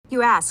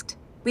You asked,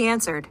 we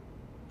answered.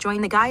 Join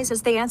the guys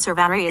as they answer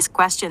various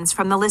questions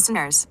from the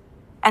listeners.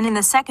 And in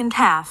the second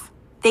half,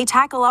 they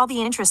tackle all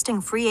the interesting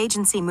free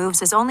agency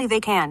moves as only they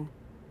can.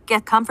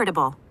 Get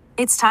comfortable.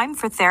 It's time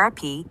for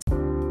therapy.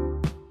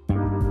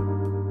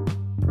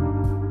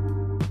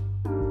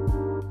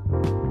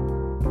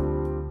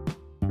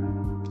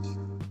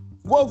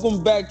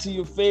 Welcome back to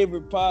your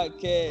favorite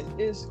podcast.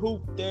 It's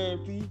Hoop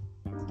Therapy,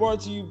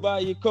 brought to you by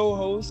your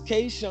co-host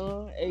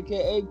K-Sean,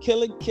 aka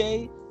Killer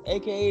K,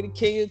 aka the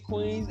King of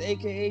Queens,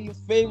 aka your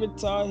favorite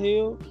Tar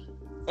Heel.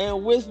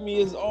 And with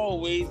me, as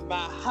always, my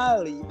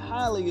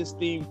highly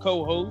esteemed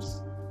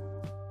co-host.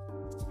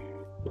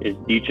 It's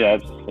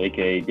D-Chaps,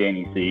 aka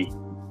Danny C.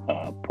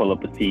 Pull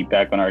up a seat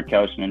back on our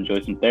couch and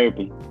enjoy some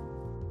therapy.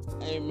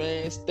 Hey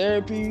man, it's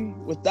therapy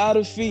without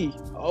a fee.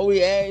 All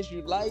we ask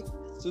you like,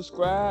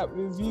 subscribe,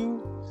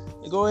 review,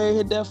 and go ahead and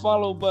hit that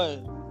follow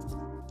button.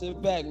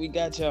 Sit back, we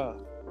got y'all.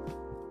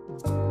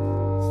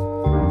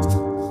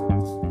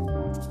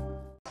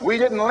 We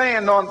didn't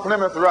land on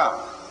Plymouth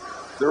Rock.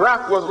 The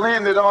rock was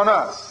landed on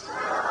us.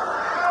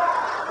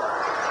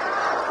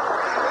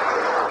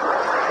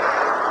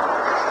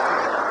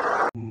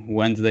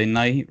 Wednesday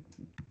night,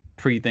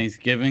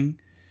 pre-Thanksgiving.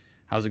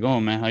 How's it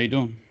going, man? How you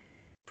doing?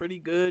 Pretty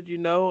good,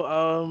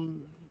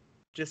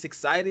 just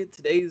excited.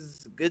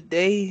 Today's a good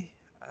day.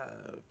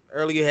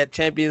 Earlier had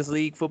Champions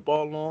League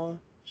football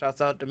on.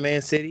 Shouts out to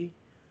Man City.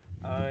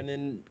 And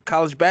then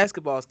college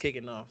basketball is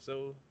kicking off.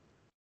 So,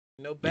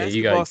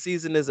 basketball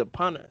season is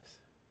upon us.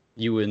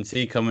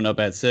 UNC coming up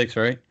at 6,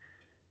 right?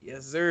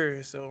 Yes,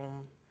 sir.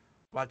 So,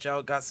 watch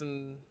out. Got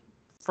some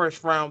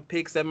first-round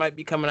picks that might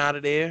be coming out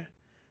of there.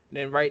 And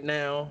then right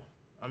now,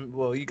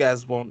 you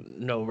guys won't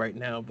know right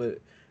now, but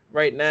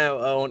right now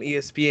on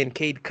ESPN,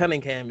 Cade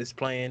Cunningham is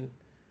playing,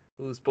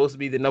 who's supposed to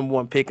be the number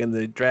 1 pick in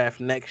the draft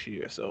next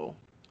year. So,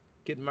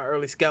 getting my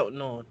early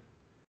scouting on.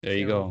 There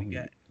you go.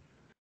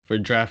 For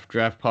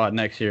draft pod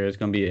next year, it's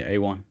gonna be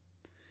A1.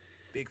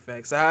 Big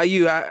facts. So how are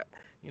you?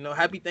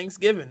 Happy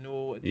Thanksgiving.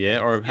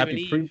 Or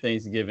happy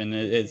pre-Thanksgiving.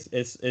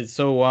 It's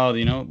so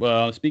wild,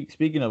 Well,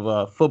 speaking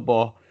of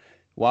football,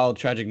 wild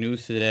tragic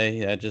news today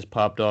that just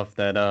popped off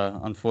that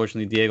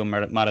unfortunately Diego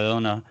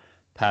Maradona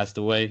passed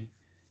away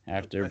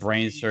after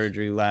brain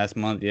surgery last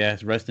month.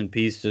 Yes, rest in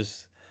peace.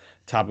 Just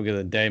topic of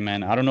the day,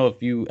 man. I don't know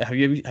if you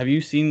have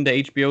you seen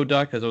the HBO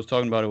doc? Because I was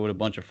talking about it with a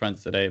bunch of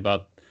friends today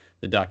about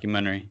the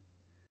documentary.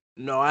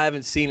 No, I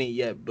haven't seen it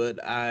yet,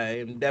 but I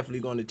am definitely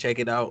going to check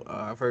it out.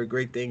 I've heard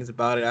great things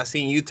about it. I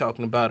seen you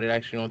talking about it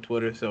actually on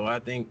Twitter, so I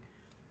think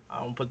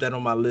I'm put that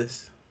on my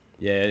list.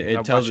 Yeah,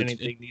 it tells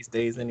anything these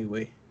days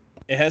anyway.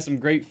 It has some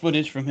great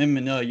footage from him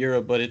in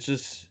Europe, but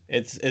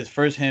it's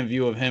first-hand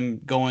view of him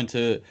going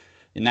to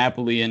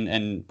Napoli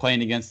and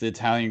playing against the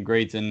Italian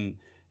greats, and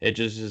it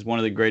just is one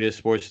of the greatest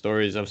sports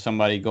stories of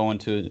somebody going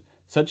to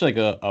such like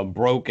a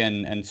broke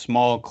and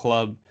small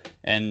club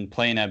and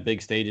playing at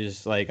big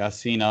stages. Like I've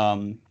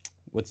seen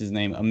what's his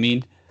name?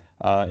 Amin.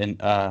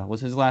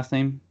 What's his last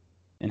name?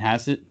 And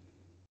Hassett?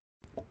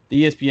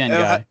 The ESPN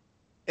guy.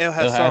 El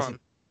Hassan.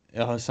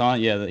 El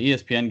Hassan, yeah, the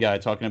ESPN guy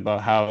talking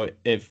about how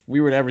if we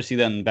were to ever see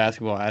that in the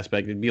basketball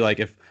aspect, it'd be like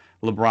if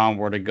LeBron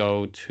were to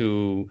go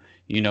to,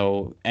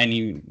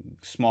 any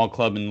small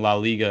club in La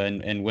Liga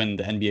and win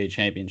the NBA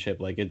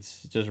championship. Like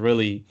it's just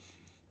really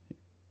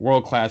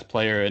world-class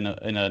player in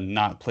a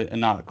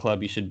not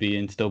club you should be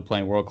in, still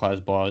playing world-class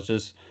ball. It's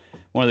just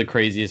one of the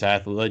craziest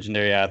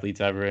legendary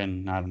athletes ever,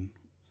 and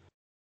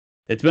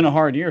it's been a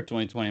hard year,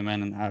 2020,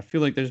 man, and I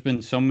feel like there's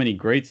been so many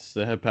greats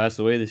that have passed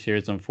away this year.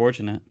 It's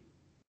unfortunate.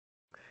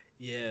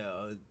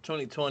 Yeah,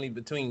 2020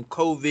 between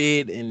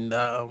COVID and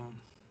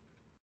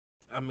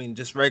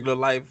just regular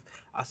life.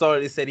 I saw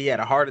they said he had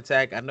a heart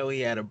attack. I know he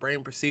had a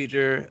brain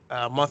procedure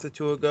a month or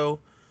two ago.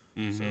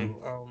 Mm-hmm.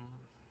 So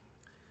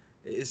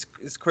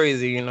it's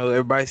crazy,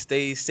 everybody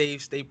stay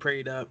safe, stay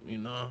prayed up,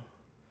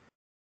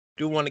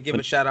 Do want to give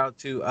a shout out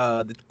to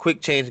the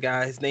quick change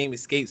guy. His name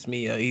escapes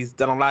me. He's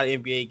done a lot of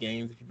NBA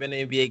games. If you've been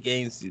to NBA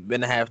games, you've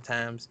been to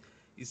halftimes,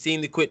 you've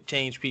seen the quick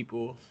change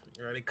people.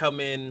 They come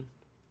in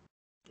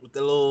with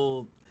the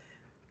little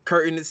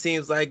curtain, it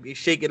seems like they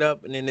shake it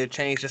up and then they're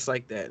changed just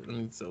like that.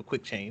 So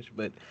quick change.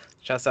 But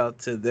shouts out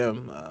to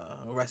them.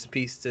 Rest in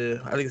peace to,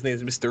 I think his name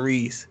is Mr.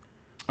 Reese.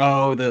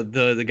 Oh,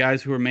 the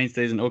guys who were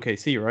mainstays in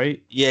OKC,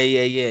 right? Yeah.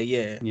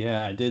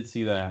 Yeah, I did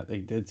see that. They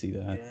did see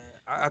that. Yeah.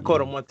 I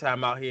caught him one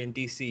time out here in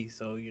DC,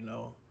 so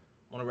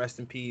want to rest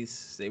in peace.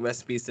 Say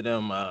rest in peace to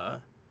them.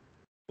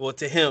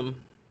 To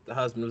him, the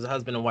husband, it was a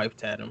husband and wife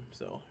had him,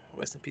 so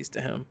rest in peace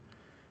to him.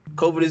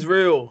 COVID is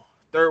real.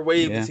 Third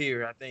wave is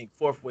here, I think.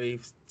 Fourth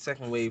wave,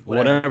 second wave,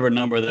 whatever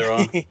number they're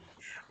on.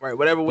 Right,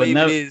 whatever wave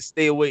it is,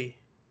 stay away.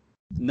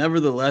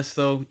 Nevertheless,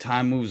 though,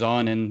 time moves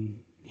on, and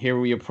here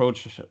we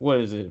approach, what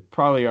is it?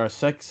 Probably our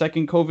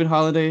second COVID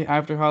holiday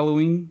after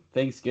Halloween,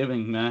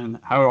 Thanksgiving, man.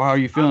 How are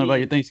you feeling about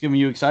your Thanksgiving?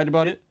 You excited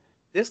about it?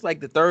 This like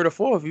the third or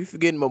fourth. You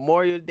forgetting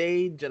Memorial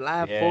Day,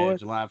 July 4th? Yeah,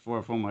 July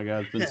 4th. Oh, my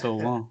God. It's been so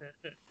long.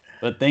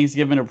 But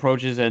Thanksgiving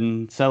approaches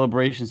and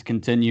celebrations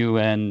continue.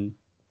 And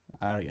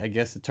I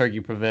guess the turkey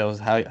prevails.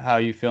 How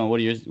are you feeling?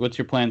 What's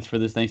your plans for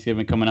this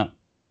Thanksgiving coming up?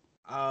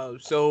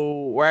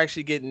 So we're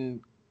actually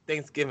getting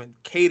Thanksgiving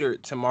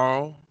catered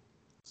tomorrow.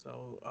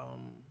 So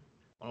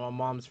one of my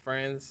mom's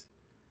friends,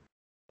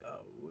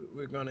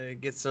 we're gonna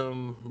get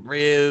some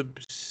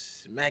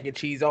ribs, mac and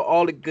cheese,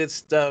 all the good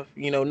stuff.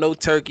 No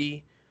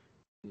turkey.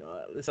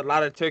 There's a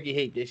lot of turkey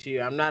hate this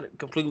year. I'm not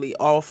completely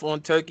off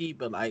on turkey,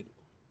 but like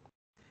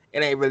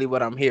it ain't really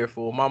what I'm here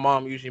for. My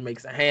mom usually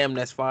makes a ham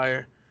that's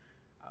fire.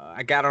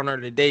 I got on her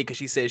today because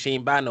she said she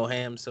ain't buy no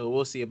ham, so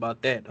we'll see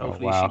about that. Oh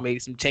Hopefully, she wow,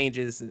 made some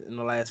changes in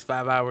the last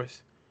 5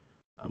 hours.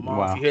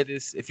 Mom, if you wow. hear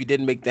this, if you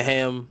didn't make the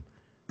ham,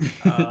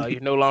 you're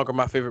no longer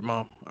my favorite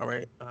mom. All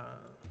right.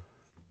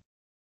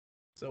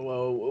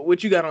 So,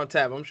 what you got on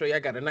tap? I'm sure y'all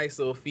got a nice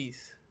little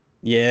feast.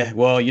 Yeah,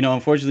 well,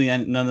 unfortunately,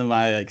 none of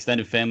my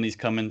extended family's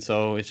coming,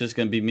 so it's just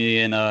gonna be me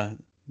and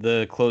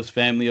the close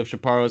family of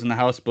Chaparros in the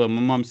house. But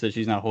my mom said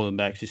she's not holding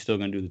back. She's still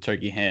gonna do the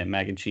turkey, ham,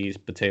 mac and cheese,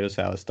 potato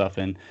salad stuff,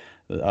 and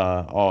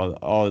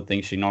all the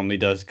things she normally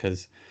does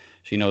because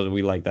she knows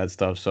we like that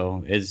stuff.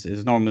 So it's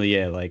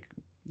normally like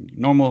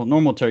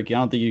normal turkey. I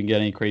don't think you can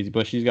get any crazy,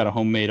 but she's got a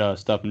homemade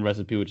stuffing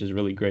recipe which is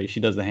really great. She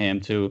does the ham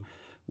too,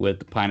 with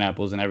the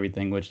pineapples and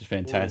everything, which is Ooh,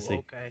 fantastic.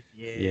 okay.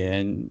 Yeah. Yeah,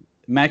 and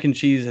mac and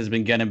cheese has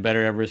been getting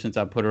better ever since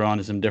I put her on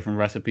to some different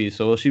recipes.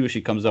 So we'll see what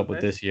she comes up with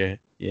Okay. this year.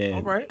 Yeah,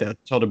 All right.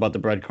 told her about the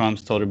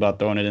breadcrumbs, told her about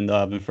throwing it in the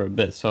oven for a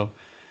bit. So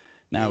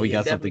Yeah, now we yeah.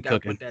 got Definitely something got to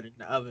put cooking. that in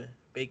the oven.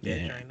 Bake that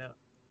Yeah, joint up.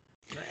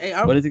 Hey,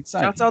 but it's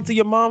shouts out exciting. to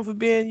your mom for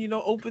being,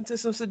 open to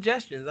some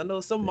suggestions. I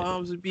know some Yeah,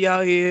 moms would be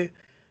out here,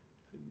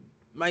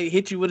 might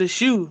hit you with a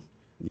shoe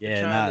for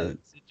yeah, trying nah, to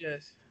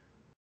suggest.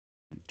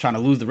 trying to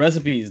lose the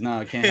recipes. Nah,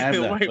 I can't have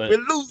that. Right, But we're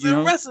you losing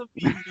know,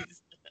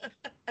 recipes.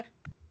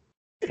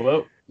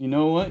 well, you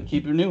know what?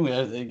 Keep it new.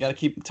 Got to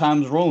keep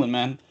times rolling,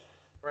 man.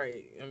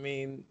 Right. I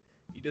mean,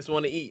 you just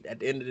want to eat at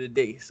the end of the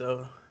day.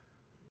 So,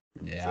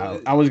 Yeah,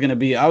 so I was gonna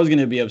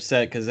be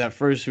upset because at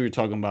first we were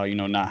talking about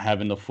not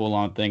having the full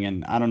on thing,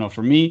 and I don't know.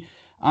 For me,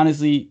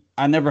 honestly,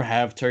 I never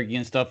have turkey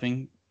and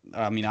stuffing.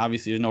 I mean,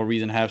 obviously, there's no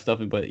reason to have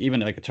stuffing, but even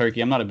like a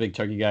turkey, I'm not a big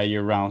turkey guy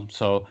year round,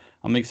 so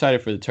I'm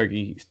excited for the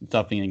turkey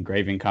stuffing and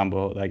gravy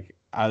combo. Like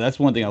that's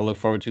one thing I look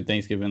forward to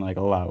Thanksgiving like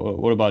a lot.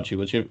 What about you?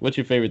 What's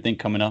your favorite thing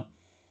coming up?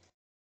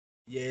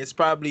 yeah,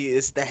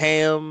 it's the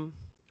ham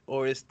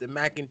or it's the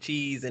mac and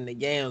cheese and the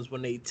yams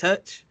when they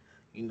touch.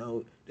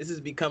 This is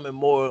becoming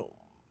more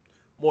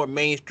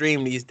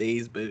mainstream these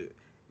days, but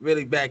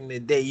really back in the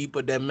day, you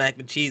put that mac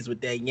and cheese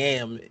with that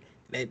yam,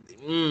 that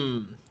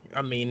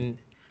I mean,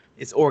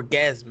 it's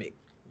orgasmic.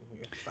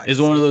 If I can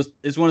say it.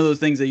 It's one of those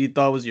things that you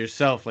thought was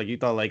yourself. Like you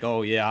thought like,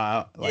 oh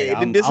yeah, like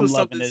Yeah, this I'm was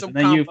loving something, this, some and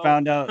then you combo.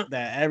 found out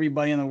that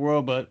everybody in the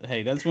world. But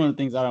hey, that's one of the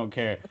things I don't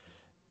care.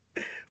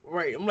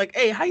 Right. I'm like,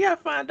 hey, how y'all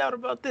find out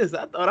about this?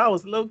 I thought I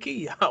was low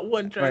key. I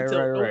wasn't trying Right, to tell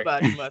right,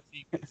 nobody right. my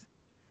secrets.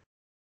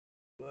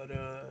 But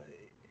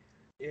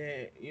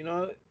yeah,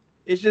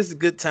 it's just a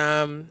good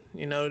time,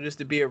 just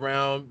to be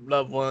around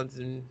loved ones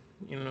and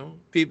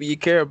people you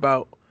care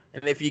about.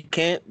 And if you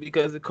can't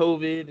because of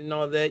COVID and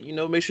all that,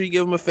 make sure you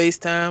give them a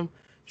FaceTime,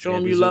 show Yeah,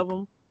 them you love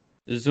them.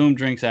 the Zoom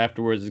drinks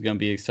afterwards is gonna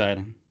be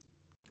exciting.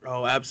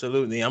 Oh,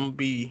 absolutely. I'm gonna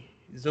be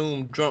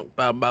Zoom drunk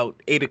by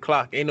about 8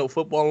 o'clock. Ain't no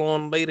football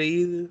on later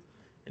either.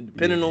 And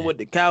depending on Yeah, what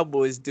the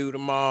Cowboys do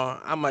tomorrow,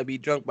 I might be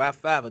drunk by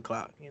 5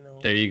 o'clock.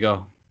 there you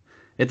go.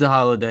 It's a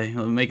holiday.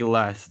 We'll make it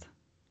last.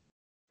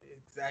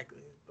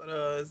 Exactly.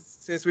 But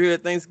since we're here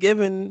at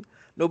Thanksgiving,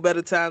 no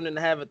better time than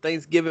to have a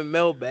Thanksgiving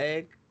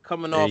mailbag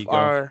coming There off you go.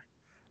 our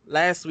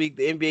last week,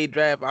 the NBA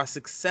draft, our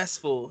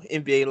successful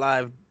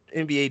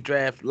NBA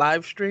draft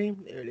live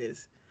stream. There it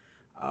is.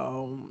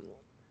 Um,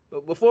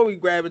 but before we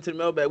grab into the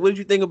mailbag, what did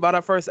you think about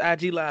our first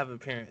IG live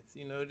appearance?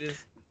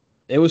 Just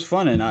It was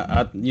fun, and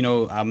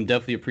I'm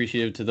definitely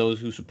appreciative to those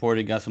who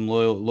supported. Got some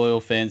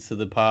loyal fans to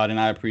the pod, and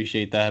I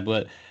appreciate that.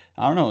 But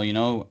I don't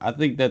know, I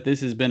think that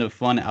this has been a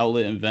fun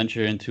outlet and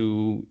venture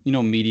into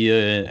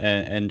media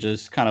and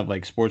just kind of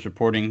like sports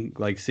reporting,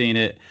 like seeing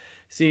it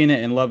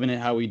and loving it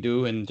how we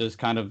do, and just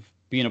kind of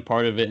being a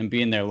part of it and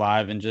being there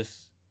live and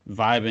just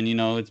vibing.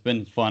 It's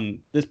been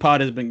fun. This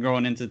pod has been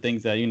growing into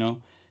things that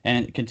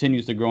and it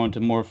continues to grow into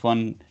more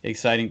fun,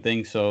 exciting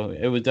things. So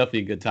it was definitely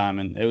a good time,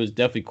 and it was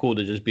definitely cool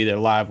to just be there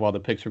live while the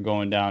picks were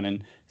going down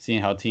and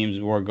seeing how teams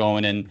were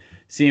going and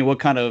seeing what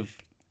kind of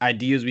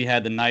ideas we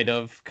had the night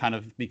of kind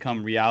of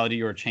become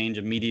reality or change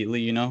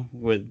immediately,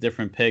 with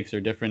different picks or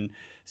different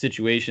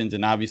situations,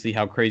 and obviously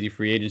how crazy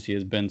free agency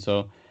has been.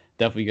 So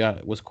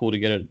definitely was cool to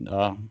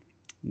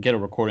get a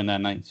recording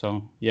that night.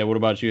 So yeah, what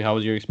about you? How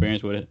was your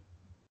experience with it?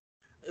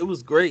 it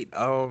was great.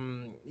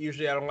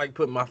 Usually I don't like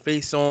putting my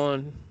face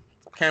on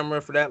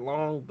camera for that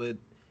long, but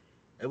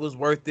it was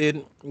worth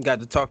it. Got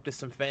to talk to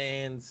some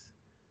fans.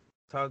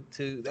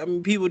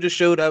 People just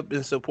showed up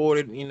and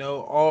supported.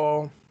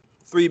 All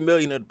 3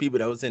 million of the people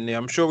that was in there.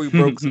 I'm sure we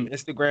broke some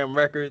Instagram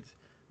records.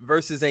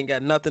 Versus ain't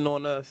got nothing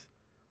on us.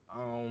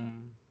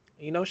 Um,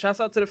 shouts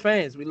out to the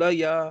fans. We love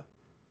y'all.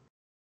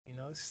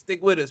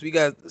 Stick with us. We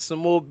got some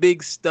more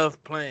big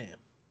stuff planned.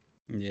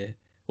 Yeah.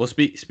 Well,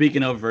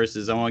 speaking of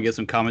verses, I want to get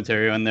some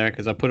commentary on there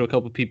because I put a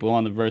couple people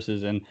on the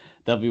verses, and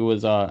definitely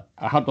was I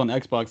hopped on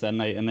Xbox that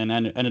night and then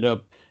ended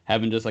up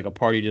having just like a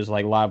party, just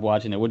like live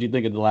watching it. What do you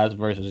think of the last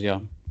verses,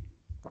 yo?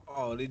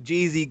 Oh, the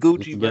Jeezy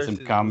Gucci Get some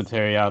versus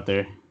commentary out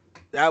there.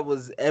 that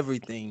was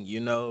everything, you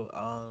know.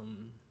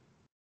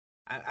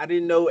 I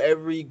didn't know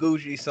every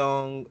Gucci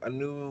song. I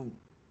knew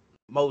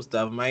most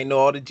of them. I didn't know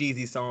all the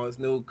Jeezy songs.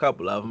 Knew a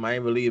couple of them. I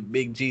ain't really a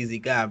big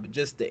Jeezy guy, but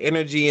just the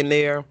energy in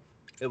there,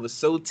 it was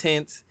so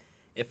tense.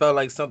 It felt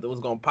like something was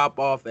gonna pop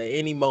off at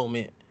any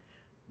moment.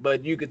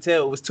 But you could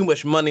tell it was too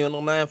much money on the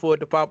line for it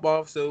to pop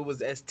off. So it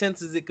was as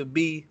tense as it could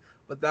be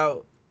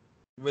without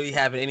really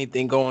having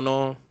anything going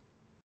on.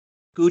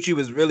 Gucci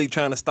was really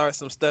trying to start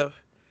some stuff,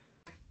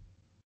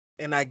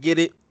 and I get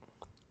it.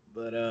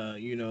 But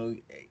you know,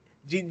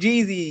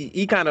 Jeezy,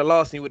 he kind of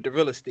lost me with the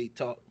real estate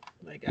talk.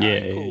 Like, all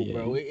right, cool,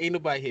 bro. Ain't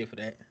nobody here for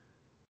that.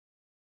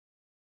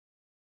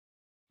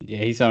 Yeah,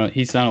 he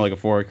sounded like a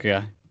Forex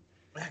guy.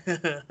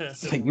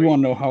 It's like, you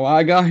want to know how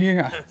I got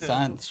here?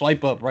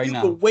 Swipe up right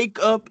now. You can wake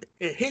up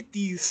and hit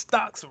these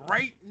stocks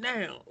right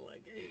now.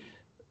 Like, hey.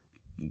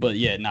 But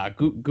yeah,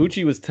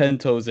 Gucci was 10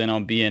 toes in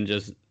on being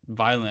just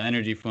violent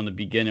energy from the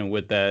beginning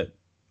with that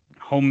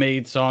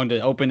homemade song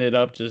that opened it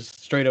up,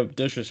 just straight up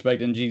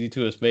disrespecting Jeezy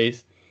to his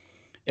face.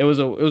 It was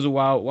a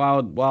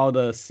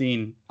wild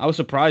scene. I was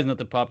surprised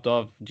nothing popped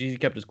off. Jeezy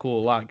kept his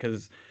cool a lot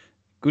because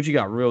Gucci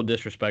got real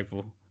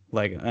disrespectful,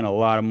 like in a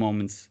lot of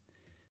moments.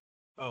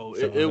 Oh,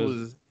 So it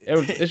was.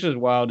 It's just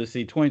wild to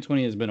see.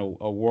 2020 has been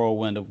a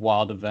whirlwind of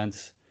wild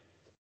events.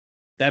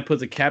 That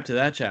puts a cap to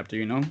that chapter,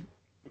 you know.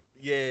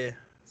 Yeah.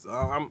 So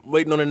I'm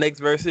waiting on the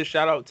next verses.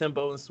 Shout out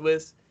Tempo and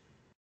Swiss.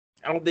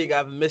 I don't think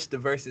I've missed the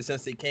verses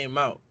since they came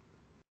out.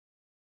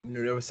 You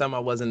know, there was some I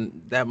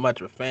wasn't that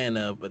much a fan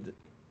of, but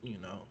you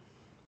know.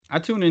 I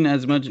tune in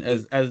as much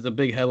as the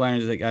big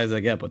headliners as I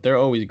get, but they're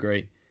always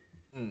great.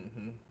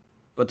 Mm-hmm.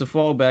 But to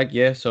fall back,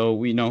 yeah. So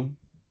we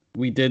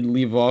did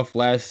leave off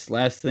last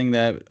thing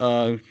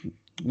that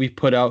we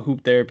put out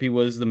Hoop Therapy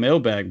was the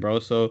mailbag, bro.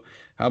 So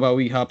how about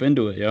we hop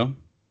into it, yo?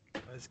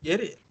 Let's get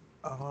it.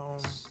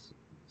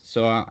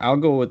 So I'll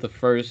go with the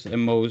first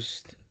and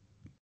most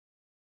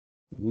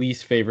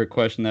least favorite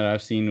question that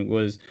I've seen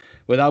was,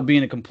 without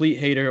being a complete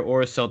hater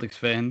or a Celtics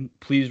fan,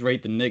 please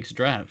rate the Knicks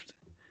draft.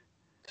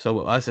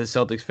 So us as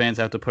Celtics fans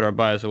have to put our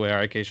bias away, all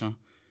right, Keishawn?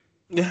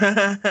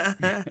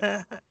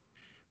 Well,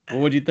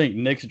 what do you think?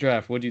 Knicks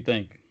draft, what do you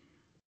think?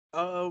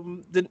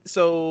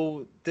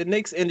 So the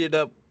Knicks ended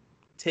up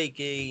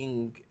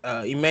taking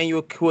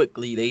Emmanuel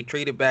Quickly. They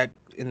traded back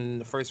in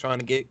the first round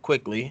to get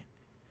Quickly.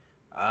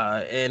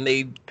 And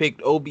they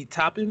picked Obi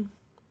Toppin.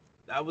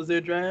 That was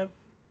their draft.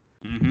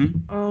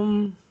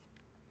 Mm-hmm.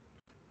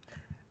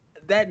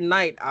 That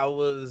night I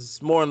was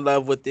more in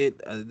love with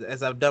it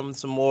as I've done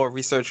some more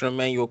research on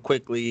Emmanuel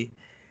Quickly.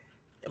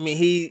 I mean,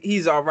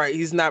 he's all right.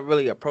 He's not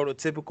really a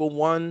prototypical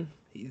one.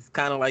 He's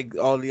kind of like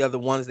all the other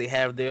ones they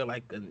have there,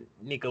 like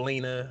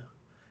Nicolina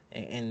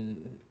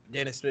and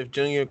Dennis Smith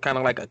Jr., kind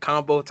of like a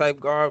combo type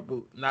guard,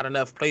 but not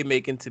enough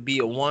playmaking to be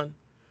a one.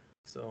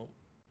 So,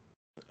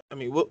 I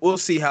mean, we'll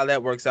see how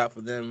that works out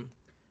for them.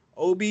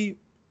 Obi,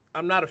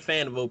 I'm not a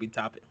fan of Obi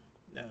Toppin.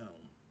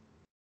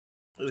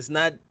 It's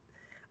not.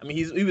 I mean,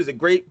 he was a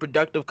great,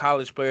 productive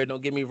college player.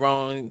 Don't get me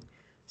wrong,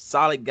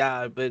 solid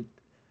guy. But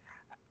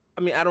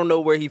I mean, I don't know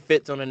where he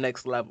fits on the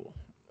next level.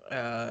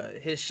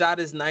 His shot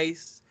is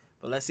nice,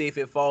 but let's see if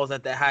it falls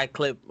at that high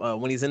clip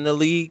when he's in the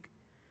league.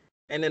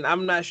 And then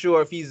I'm not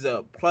sure if he's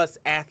a plus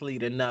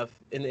athlete enough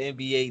in the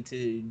NBA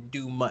to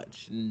do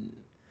much. And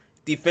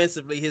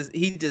defensively,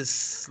 he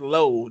just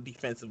slow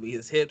defensively.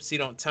 His hips, he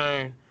don't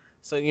turn.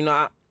 So you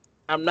know,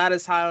 I'm not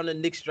as high on the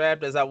Knicks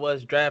draft as I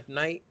was draft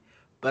night,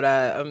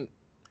 but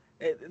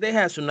they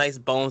have some nice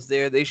bones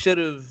there. They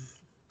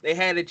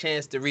had a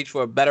chance to reach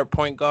for a better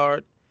point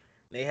guard.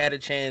 They had a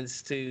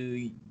chance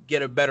to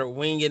get a better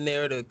wing in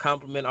there to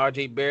complement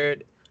R.J.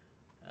 Barrett,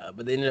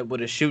 but they ended up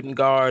with a shooting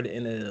guard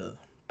and a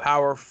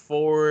power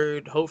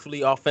forward,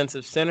 hopefully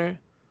offensive center.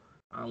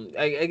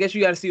 I guess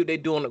you got to see what they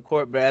do on the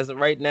court, but as of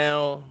right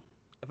now,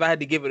 if I had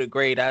to give it a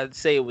grade, I'd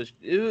say it was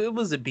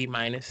a B-.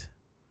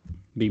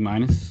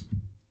 B-?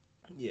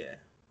 Yeah.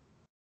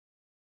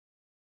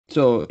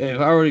 So if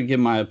I were to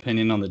give my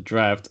opinion on the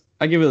draft,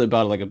 I give it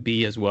about like a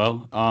B as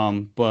well.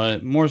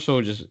 But more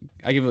so just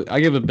I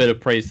give a bit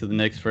of praise to the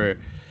Knicks for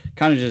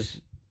kind of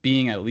just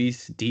being at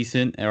least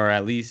decent, or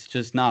at least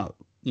just not,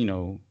 you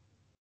know,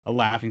 a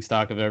laughing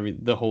stock of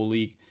the whole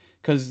league.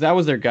 Because that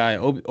was their guy.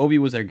 Obi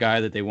was their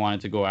guy that they wanted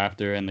to go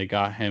after, and they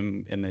got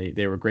him, and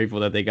they were grateful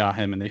that they got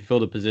him, and they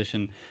filled a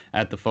position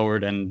at the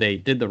forward, and they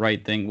did the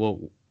right thing. Well,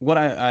 what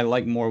I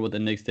like more what the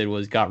Knicks did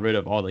was got rid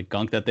of all the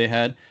gunk that they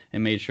had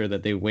and made sure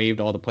that they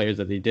waived all the players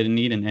that they didn't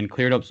need and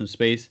cleared up some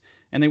space.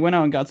 And they went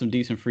out and got some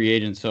decent free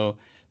agents. So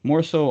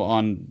more so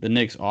on the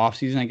Knicks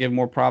offseason, I give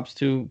more props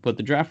to. But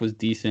the draft was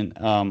decent.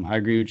 I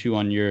agree with you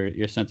on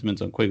your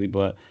sentiments on Quigley.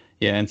 But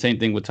yeah, and same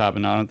thing with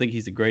Toppin. I don't think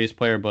he's the greatest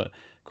player, but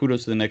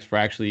kudos to the Knicks for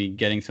actually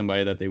getting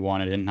somebody that they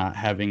wanted and not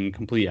having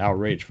complete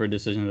outrage for a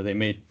decision that they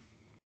made.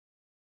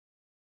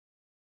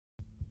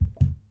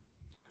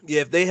 Yeah,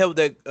 if they held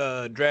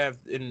that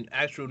draft in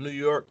actual New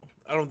York,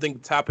 I don't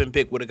think the top end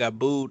pick would have got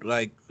booed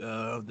like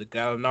the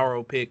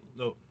Gallinari pick,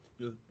 no,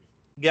 the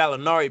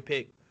Gallinari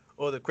pick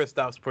or the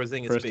Kristaps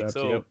Porzingis First pick. steps,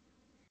 So, yep.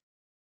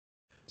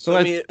 So so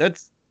I mean,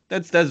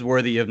 that's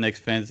worthy of Knicks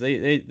fans.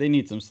 They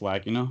need some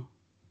slack, you know.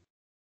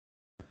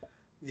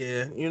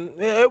 yeah,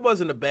 it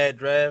wasn't a bad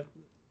draft.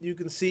 You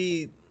can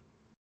see.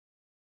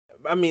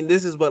 I mean,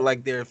 this is what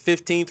like their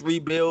 15th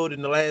rebuild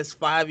in the last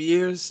 5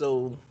 years,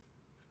 so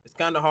it's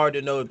kind of hard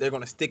to know if they're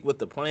going to stick with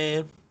the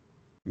plan.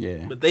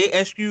 Yeah. But they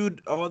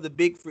eschewed all the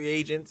big free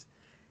agents,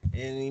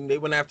 and they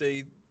went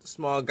after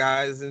small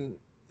guys, and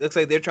looks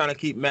like they're trying to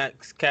keep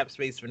max cap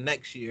space for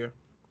next year,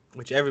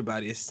 which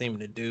everybody is seeming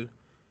to do.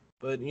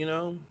 But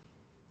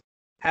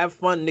have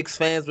fun, Knicks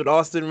fans, with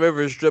Austin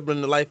Rivers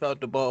dribbling the life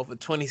out the ball for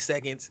 20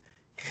 seconds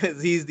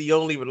because he's the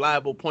only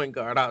reliable point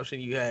guard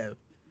option you have.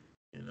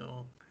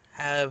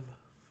 Have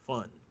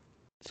fun.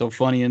 So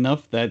funny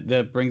enough,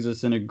 that brings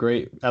us in a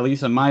great, at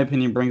least in my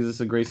opinion, brings us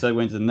a great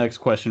segue into the next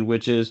question,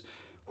 which is,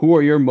 who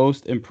are your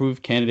most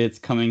improved candidates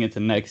coming into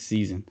next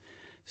season?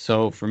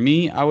 So for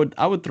me, I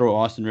would throw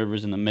Austin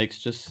Rivers in the mix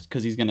just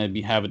because he's gonna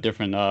have a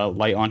different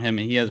light on him,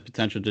 and he has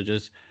potential to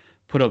just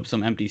put up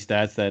some empty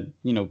stats that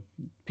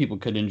people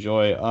could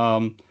enjoy.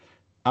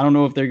 I don't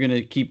know if they're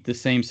gonna keep the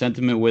same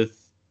sentiment with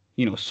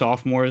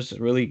sophomores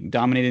really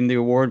dominating the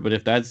award, but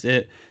if that's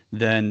it,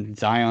 then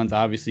Zion's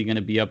obviously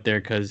gonna be up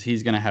there because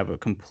he's gonna have a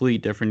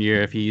complete different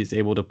year if he's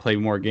able to play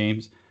more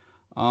games.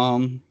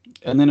 And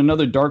then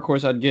another dark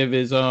horse I'd give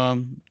is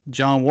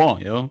John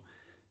Wall.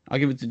 I'll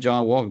give it to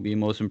John Wall, being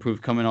most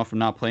improved coming off from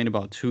not playing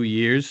about 2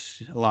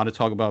 years. A lot of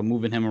talk about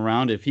moving him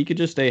around. If he could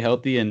just stay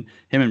healthy and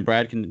him and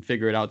Brad can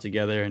figure it out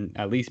together and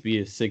at least be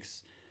a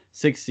six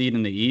seed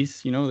in the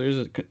East,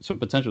 there's some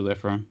potential there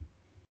for him.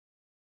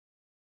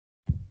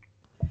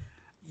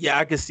 Yeah,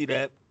 I can see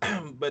that.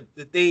 But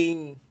the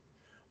thing,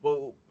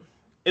 well,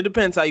 it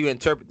depends how you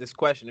interpret this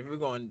question. If we're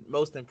going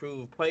most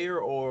improved player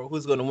or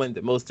who's going to win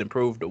the most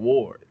improved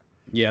award.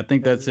 Yeah, I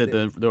think that's it,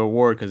 the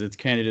award, because it's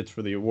candidates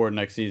for the award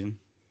next season.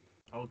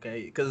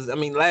 Okay, because I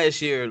mean,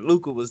 last year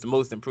Luka was the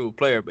most improved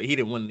player, but he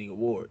didn't win the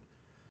award.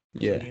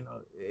 Yeah,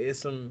 So, it's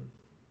some,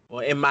 well,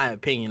 in my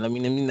opinion, let me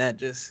not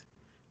just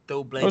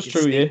throw blanket that's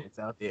true. statements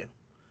out there.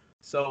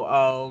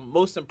 So,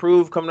 most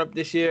improved coming up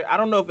this year. I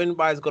don't know if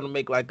anybody's going to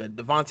make like a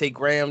Devontae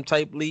Graham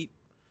type leap,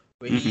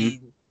 where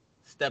he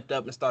stepped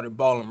up and started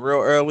balling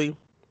real early,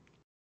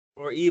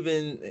 or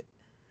even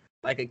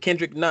like a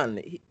Kendrick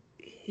Nunn.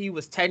 He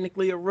was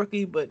technically a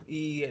rookie, but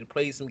he had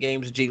played some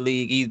games G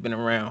League. He's been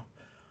around.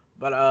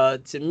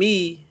 But to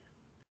me,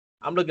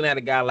 I'm looking at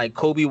a guy like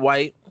Kobe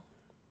White.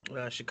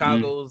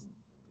 Chicago's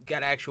got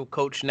an actual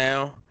coach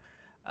now.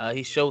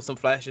 He showed some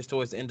flashes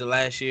towards the end of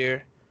last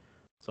year.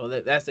 So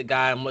that's the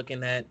guy I'm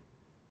looking at.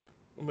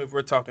 If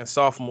we're talking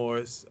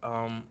sophomores.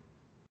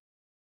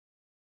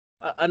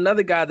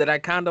 Another guy that I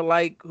kind of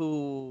like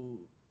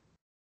who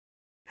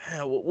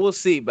we'll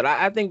see. But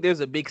I think there's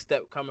a big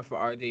step coming for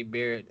RJ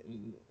Barrett.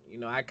 And,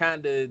 I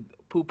kind of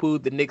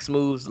poo-pooed the Knicks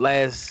moves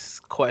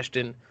last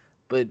question.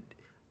 But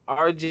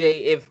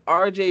if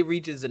RJ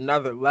reaches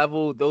another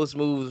level, those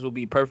moves will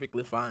be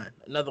perfectly fine.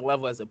 Another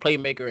level as a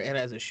playmaker and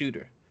as a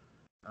shooter.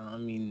 I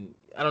mean,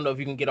 I don't know if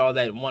you can get all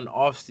that in one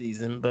off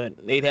season, but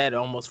they'd had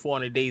almost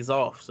 400 days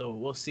off, so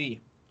we'll see.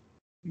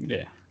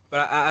 Yeah.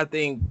 But I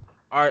think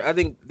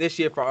this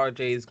year for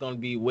RJ is going to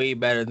be way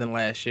better than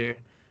last year.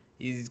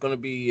 He's going to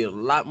be a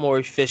lot more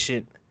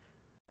efficient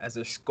as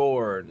a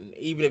scorer, and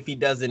even if he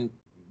doesn't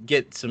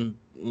get some,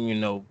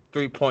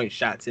 3-point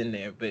shots in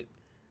there, but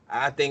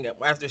I think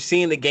after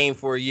seeing the game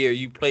for a year,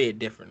 you play it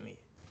differently.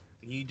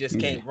 You just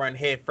can't run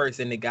head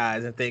first into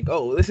guys and think,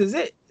 "Oh, this is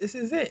it. This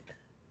is it."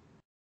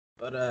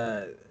 But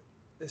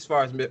as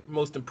far as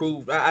most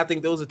improved, I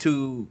think those are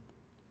two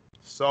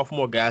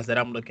sophomore guys that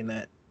I'm looking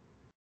at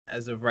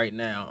as of right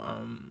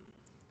now.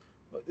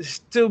 But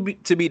still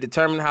to be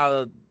determined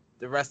how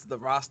the rest of the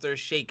roster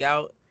shake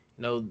out,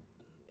 and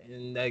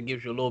that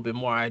gives you a little bit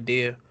more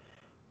idea.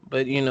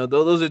 But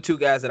those are two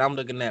guys that I'm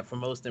looking at for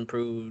most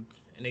improved,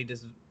 and they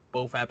just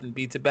both happen to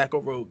be Tobacco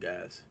Road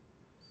guys.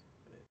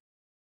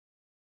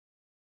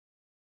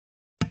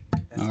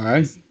 All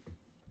right.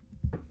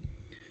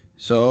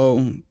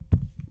 So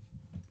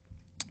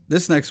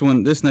this next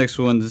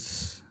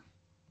one's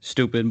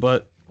stupid,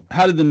 but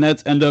how did the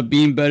Nets end up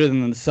being better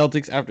than the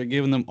Celtics after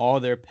giving them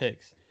all their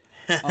picks?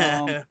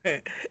 I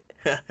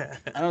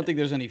don't think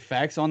there's any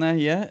facts on that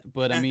yet,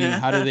 but I mean,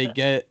 how did they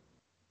get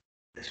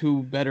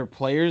two better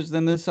players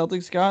than the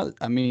Celtics got?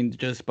 I mean,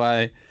 just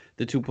by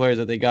the two players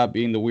that they got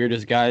being the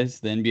weirdest guys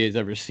the NBA's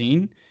ever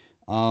seen.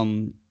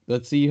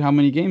 Let's see how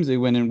many games they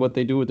win and what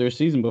they do with their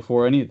season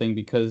before anything,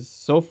 because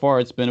so far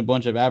it's been a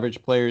bunch of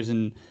average players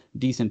and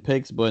decent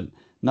picks, but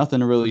nothing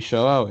to really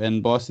show out.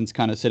 And Boston's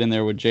kind of sitting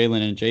there with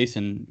Jalen and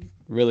Jason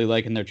really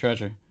liking their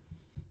treasure.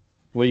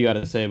 What do you got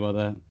to say about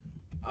that?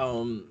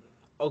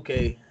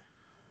 Okay.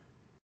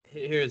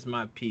 Here's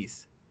my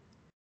piece.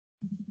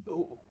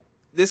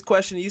 This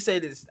question, you say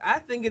this, I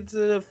think it's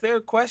a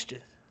fair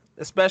question,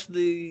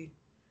 especially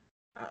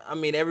I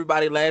mean,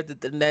 everybody laughed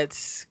at the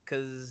Nets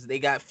because they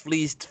got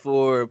fleeced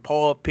for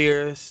Paul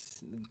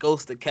Pierce,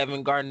 ghost of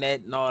Kevin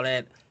Garnett, and all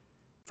that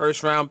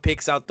first round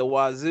picks out the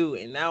wazoo.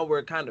 And now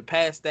we're kind of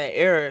past that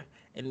era.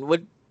 And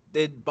what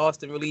did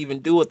Boston really even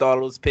do with all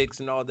those picks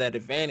and all that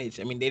advantage?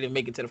 I mean, they didn't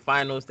make it to the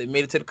finals. They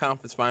made it to the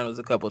conference finals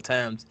a couple of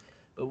times.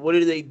 But what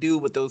did they do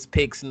with those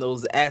picks and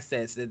those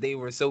assets that they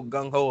were so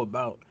gung ho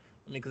about?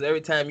 I mean, because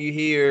every time you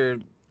hear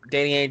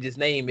Danny Ainge's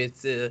name,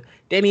 it's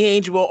Danny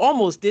Ainge. Well,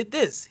 almost did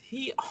this.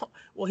 He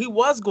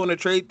was going to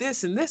trade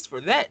this and this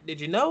for that.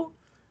 Did you know?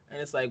 And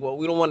it's like, well,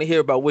 we don't want to hear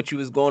about what you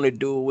was going to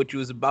do or what you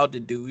was about to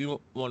do. We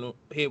want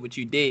to hear what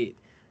you did.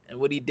 And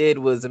what he did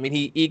was, I mean,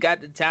 he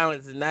got the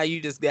talents, and now you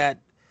just got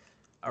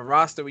a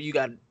roster where you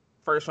got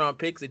first round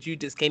picks that you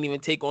just can't even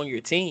take on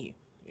your team.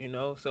 You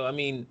know, so I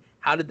mean,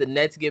 how did the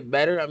Nets get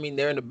better? I mean,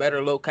 they're in a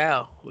better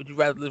locale. Would you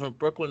rather live in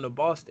Brooklyn or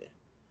Boston?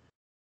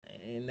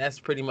 And that's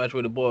pretty much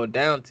what it boiled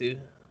down to.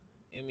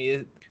 I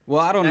mean,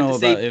 Well, I don't not to know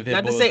say about if it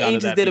not to boils say down to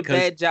Ainge that did a because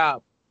bad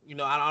job. You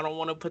know, I don't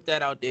want to put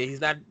that out there.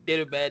 He's not did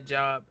a bad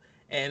job,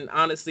 and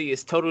honestly,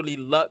 it's totally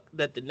luck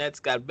that the Nets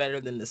got better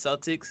than the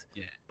Celtics.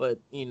 yeah, But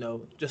you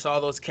know, just all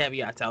those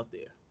caveats out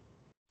there.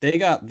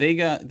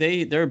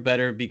 they're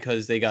better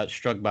because they got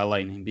struck by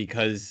lightning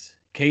because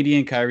KD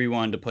and Kyrie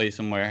wanted to play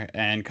somewhere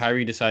and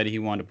Kyrie decided he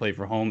wanted to play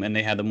for home and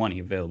they had the money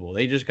available.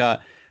 They just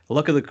got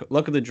luck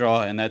of the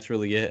draw and that's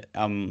really it.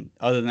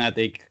 Other than that,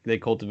 they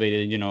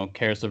cultivated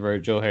Karis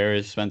LeVert, Joe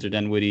Harris, Spencer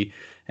Dinwiddie,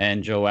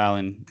 and Joe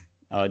Allen,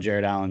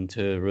 Jared Allen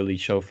to really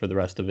show for the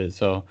rest of it.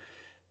 So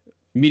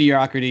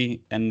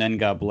mediocrity and then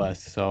got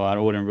blessed. So I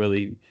wouldn't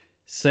really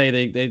say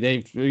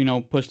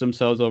they pushed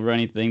themselves over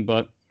anything,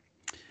 but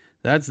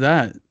that's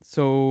that.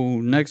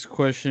 So next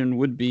question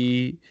would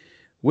be,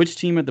 which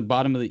team at the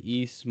bottom of the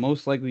East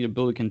most likely to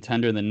build a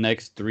contender in the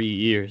next 3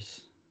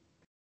 years?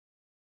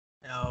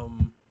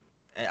 And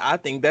I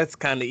think that's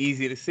kind of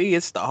easy to see.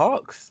 It's the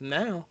Hawks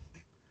now.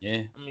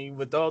 Yeah. I mean,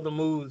 with all the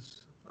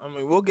moves. I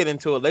mean, we'll get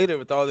into it later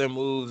with all their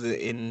moves,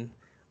 and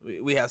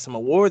we have some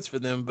awards for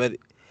them. But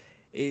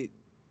it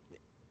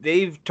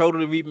they've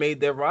totally remade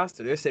their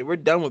roster. They said we're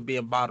done with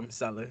being bottom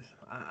sellers.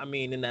 I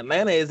mean, and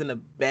Atlanta isn't a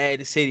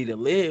bad city to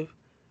live,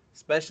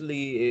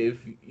 especially if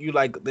you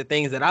like the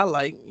things that I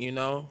like,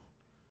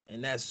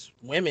 and that's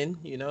women.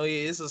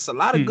 It's just a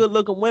lot of Hmm. good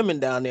looking women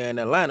down there in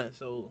Atlanta.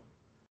 So,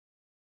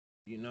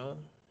 and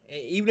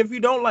even if you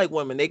don't like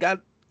women, they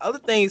got other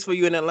things for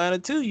you in Atlanta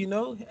too.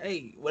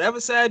 Hey, whatever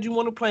side you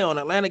want to play on,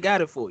 Atlanta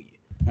got it for you.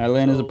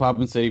 Atlanta's a So,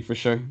 poppin' city for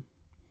sure.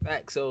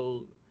 back.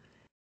 So,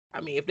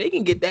 I mean, if they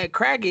can get that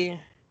cracking.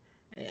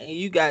 And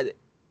you got,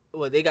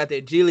 well, they got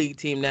their G League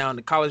team now,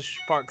 the College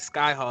Park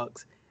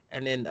Skyhawks,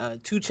 and then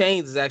Two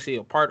Chains is actually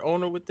a part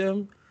owner with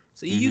them.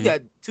 So you Hmm.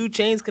 got Two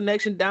Chains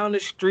connection down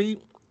the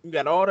street. You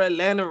got all the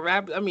Atlanta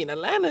rap. I mean,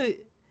 Atlanta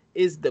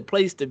is the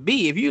place to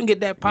be. If you can get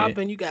that Yeah.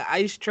 popping, you got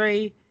Ice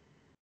Tray.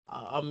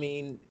 I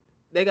mean,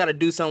 they got to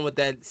do something with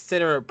that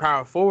center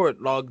power forward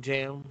log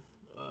jam.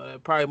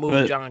 Probably move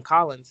But John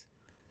Collins.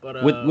 But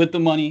with the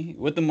money,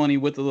 with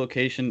the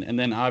location, and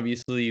then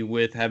obviously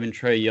with having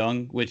Trae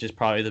Young, which is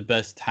probably the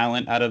best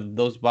talent out of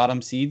those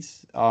bottom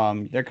seeds,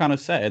 they're kind of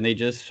set, and they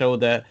just showed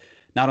that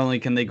not only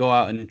can they go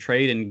out and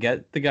trade and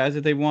get the guys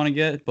that they want to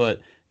get,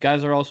 but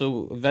vets are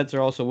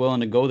also willing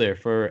to go there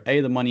for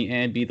A, the money,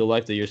 and B, the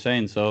life that you're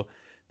saying. So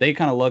they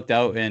kind of lucked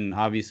out, and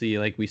obviously,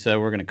 like we said,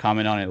 we're going to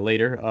comment on it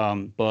later.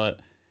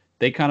 But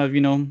they kind of,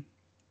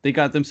 they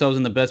got themselves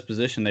in the best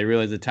position. They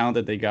realized the talent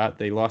that they got.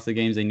 They lost the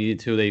games they needed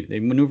to. They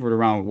maneuvered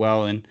around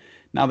well, and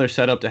now they're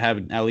set up to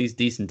have at least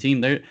decent team.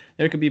 There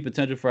could be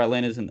potential for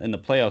Atlanta's in the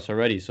playoffs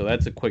already. So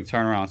that's a quick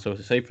turnaround. So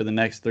to say for the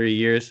next 3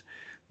 years,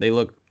 they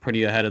look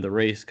pretty ahead of the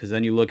race. Because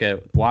then you look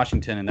at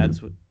Washington, and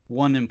that's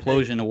one hey,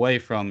 implosion away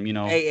from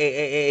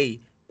hey.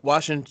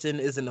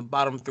 Washington is in the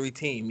bottom three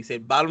team. He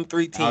said bottom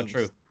three Oh,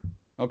 true. teams.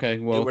 Okay,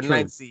 They well, were true.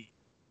 ninth seed.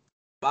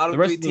 The Bottom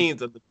rest three of the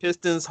teams are the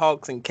Pistons,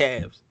 Hawks, and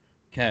Cavs.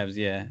 Cavs,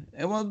 yeah.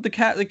 And well, the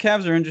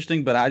Cavs are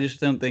interesting, but I just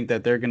don't think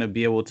that they're going to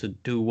be able to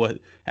do what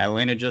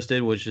Atlanta just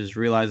did, which is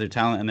realize their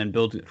talent and then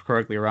build it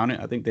correctly around it.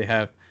 I think they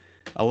have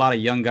a lot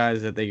of young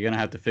guys that they're going to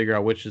have to figure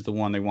out which is the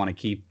one they want to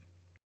keep.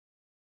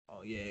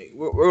 Oh yeah,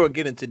 we're gonna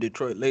get into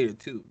Detroit later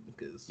too,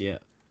 because Yeah.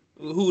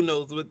 who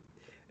knows what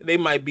they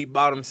might be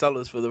bottom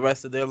sellers for the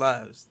rest of their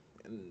lives,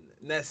 and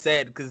that's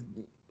sad because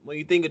when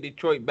you think of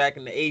Detroit back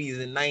in the '80s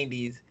and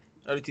 '90s,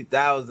 early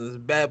 2000s,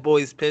 Bad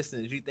Boys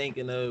Pistons, you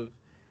thinking of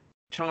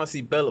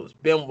Chauncey Billups,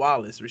 Ben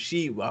Wallace,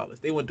 Rasheed Wallace.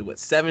 They went to what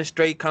 7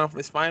 straight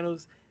conference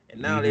finals,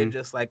 and now they're Mm-hmm.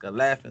 just like a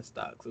laughing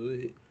stock. So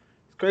it's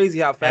crazy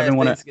how fast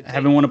things can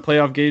Haven't change. won a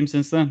playoff game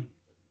since then.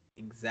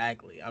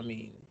 Exactly. I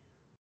mean,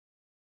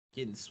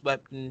 getting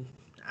swept in.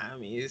 I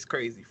mean, it's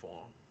crazy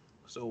for them.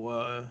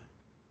 So,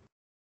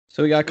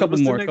 So we got a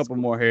what's the a next? couple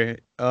more here.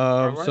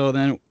 All right. So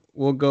then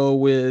we'll go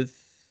with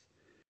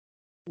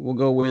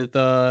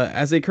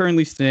as they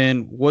currently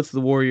stand, what's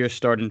the Warriors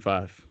starting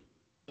five?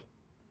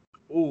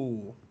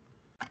 Ooh,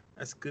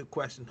 that's a good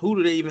question. Who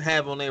do they even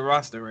have on their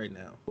roster right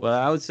now? Well,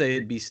 I would say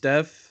it'd be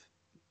Steph,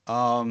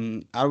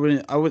 I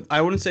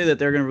wouldn't say that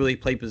they're gonna really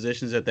play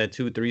positions at that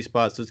 2-3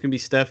 spot. So it's gonna be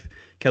Steph,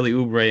 Kelly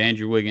Oubre,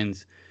 Andrew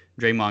Wiggins,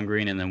 Draymond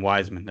Green, and then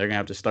Wiseman. They're gonna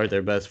have to start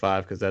their best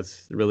five because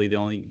that's really the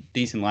only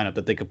decent lineup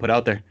that they could put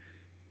out there.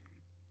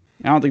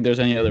 I don't think there's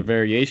any other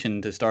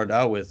variation to start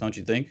out with, don't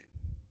you think?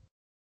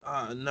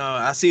 No,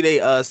 I see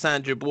they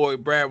signed your boy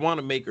Brad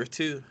Wanamaker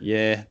too.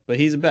 Yeah, but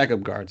he's a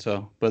backup guard,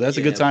 but that's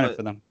a good signing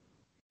for them.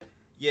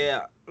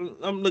 Yeah,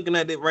 I'm looking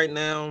at it right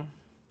now.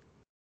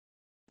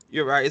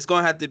 You're right. It's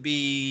gonna have to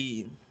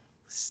be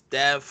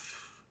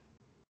Steph.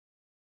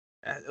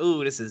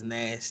 Ooh, this is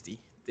nasty.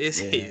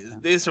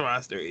 This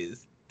roster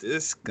is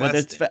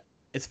disgusting. But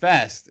it's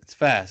fast. It's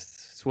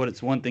fast.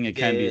 It's one thing it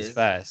can be. It's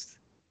fast.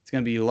 It's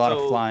gonna be a lot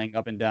of flying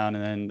up and down,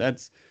 and then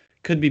that's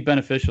could be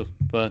beneficial,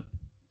 but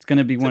it's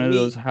gonna be one of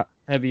those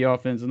heavy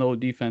offense and no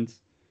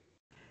defense.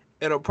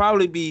 It'll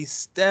probably be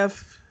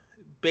Steph,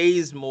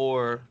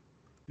 Bazemore,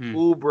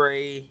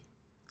 Oubre,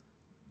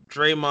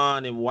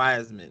 Draymond, and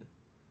Wiseman.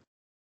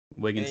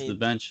 Wiggins to the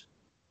bench.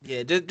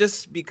 Yeah,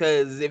 just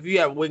because if you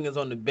have Wiggins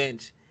on the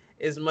bench,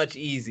 it's much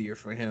easier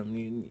for him.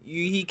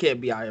 He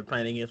can't be out here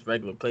playing against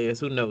regular players.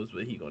 Who knows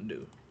what he gonna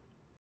do?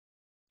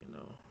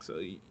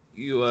 So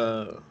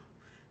you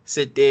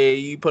sit there,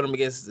 you put him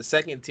against the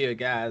second tier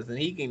guys, and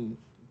he can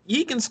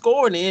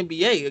score in the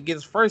NBA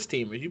against first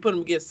teamers. You put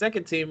him against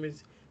second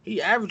teamers,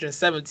 he averaging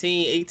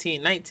 17,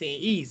 18,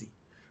 19 easy.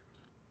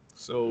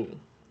 So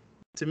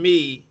to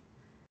me,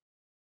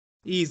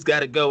 he's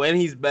got to go, and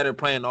he's better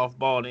playing off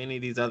ball than any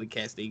of these other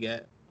cats they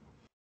got.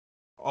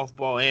 Off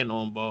ball and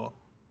on ball.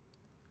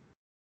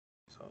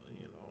 So,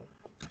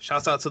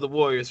 shouts out to the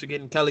Warriors for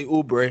getting Kelly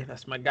Oubre.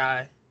 That's my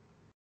guy.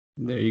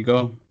 There you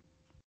go.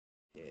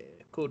 Yeah,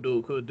 cool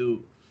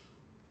dude.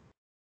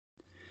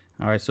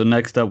 All right, so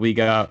next up we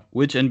got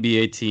which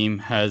NBA team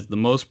has the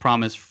most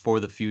promise for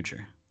the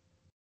future?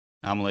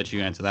 I'm going to let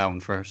you answer that one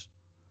first.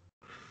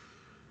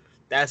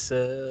 That's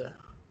I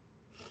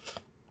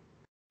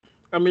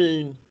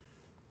mean,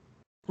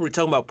 are we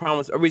talking about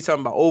promise? Are we talking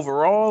about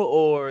overall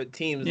or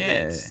teams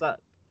that suck?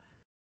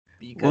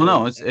 Well,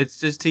 no, it's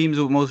just teams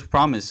with most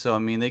promise. So, I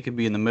mean, they could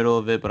be in the middle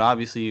of it, but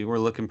obviously we're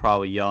looking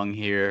probably young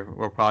here.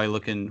 We're probably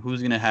looking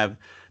who's going to have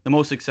the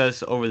most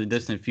success over the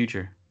distant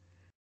future.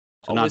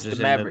 So not just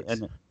the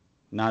Mavericks.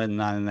 Not in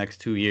the next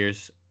 2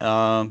 years.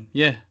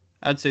 Yeah,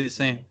 I'd say the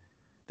same.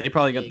 They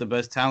probably got the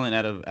best talent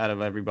out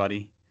of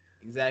everybody.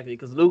 Exactly,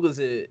 because Luka's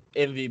an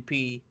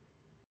MVP,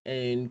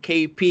 and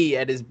KP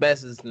at his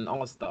best is an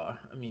all-star.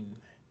 I mean,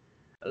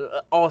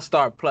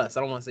 all-star plus. I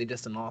don't want to say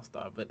just an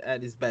all-star, but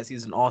at his best,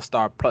 he's an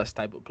all-star plus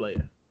type of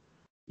player.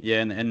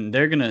 Yeah, and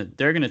they're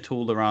gonna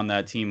tool around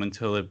that team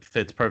until it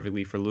fits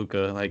perfectly for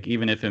Luka. Like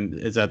even if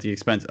it's at the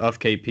expense of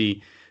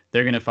KP,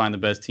 they're gonna find the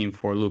best team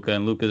for Luka,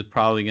 and Luka is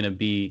probably gonna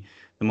be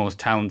the most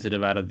talented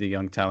out of the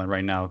young talent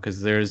right now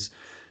because there's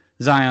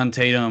Zion,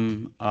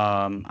 Tatum,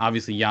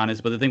 obviously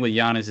Giannis. But the thing with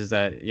Giannis is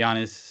that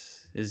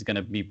Giannis is going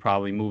to be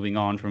probably moving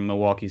on from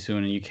Milwaukee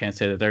soon, and you can't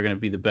say that they're going to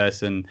be the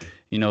best. And,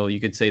 you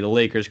could say the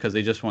Lakers because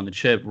they just won the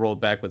chip,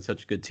 rolled back with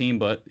such a good team.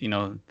 But,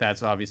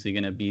 that's obviously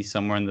going to be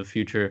somewhere in the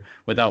future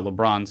without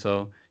LeBron,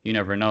 so you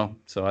never know.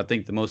 So I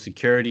think the most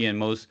security and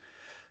most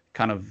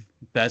kind of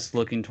best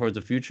looking towards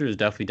the future is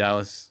definitely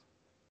Dallas.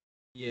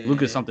 Yeah.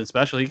 Luka's something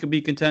special. He could be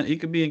in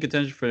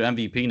contention for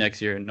MVP next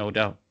year, no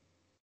doubt.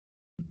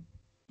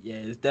 Yeah,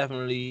 it's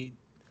definitely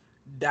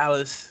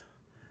Dallas.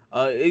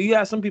 You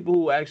got some people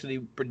who actually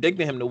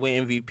predicted him to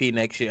win MVP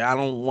next year. I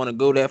don't want to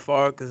go that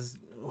far because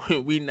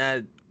we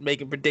not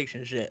making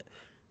predictions yet.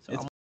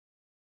 So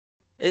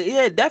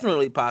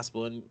definitely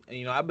possible. And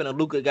I've been a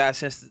Luka guy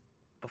since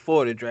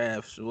before the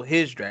draft, so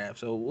his draft.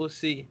 So we'll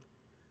see.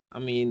 I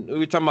mean, we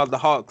were talking about the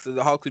Hawks. So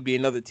the Hawks would be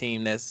another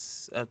team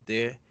that's up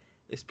there.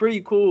 It's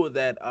pretty cool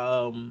that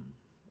the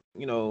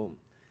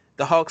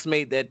Hawks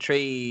made that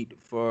trade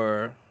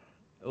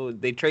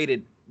they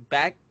traded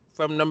back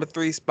from number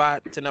 3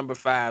 spot to number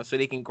 5 so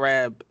they can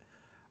grab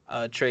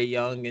Trae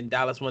Young, and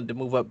Dallas wanted to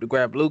move up to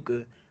grab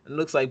Luka. It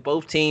looks like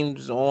both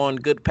teams are on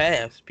good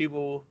paths.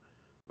 People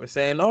were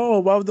saying, oh,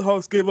 why would the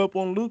Hawks give up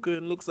on Luka?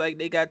 It looks like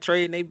they got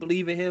Trae and they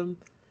believe in him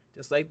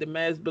just like the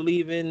Mavs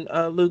believe in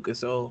Luka.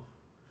 So,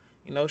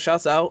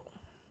 shouts out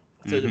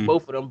to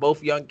both of them,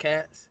 both young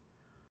cats.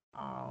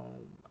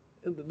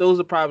 Those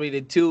are probably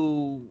the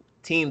two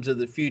teams of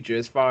the future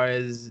as far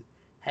as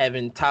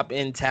having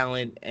top-end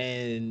talent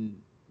and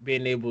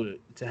being able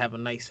to have a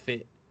nice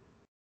fit.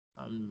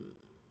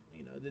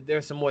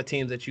 There's some more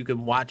teams that you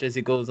can watch as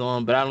it goes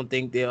on, but I don't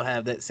think they'll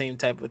have that same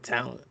type of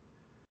talent.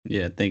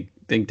 Yeah, I think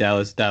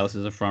Dallas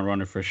is a front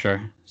runner for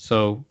sure.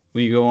 So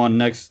we go on.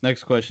 Next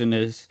question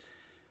is,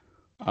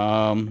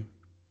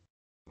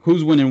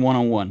 who's winning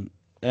 1-on-1,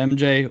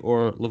 MJ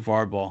or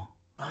LeVar Ball?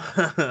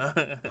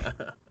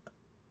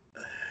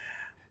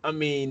 I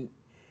mean,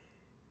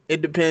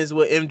 it depends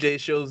what MJ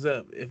shows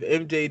up. If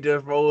MJ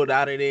just rolled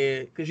out of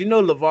there, because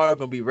LeVar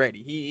gonna be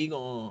ready.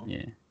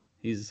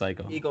 He's a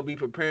psycho. He gonna be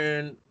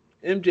preparing.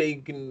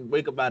 MJ can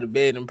wake up out of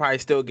bed and probably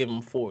still give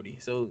him 40.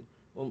 So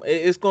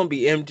it's gonna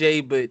be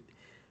MJ. But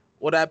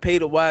would I pay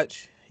to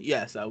watch?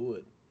 Yes, I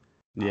would.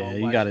 Yeah, I'll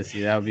you watch got to it.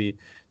 see.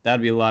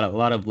 That'd be a lot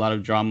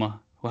of drama.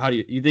 Well, how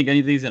do you think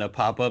anything's gonna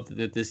pop up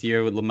this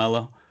year with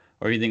Lamelo,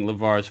 or you think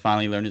LeVar has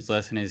finally learned his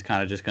lesson and he's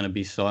kind of just gonna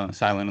be silent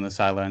on the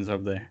sidelines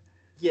up there?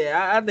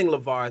 Yeah, I think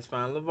LeVar is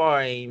fine.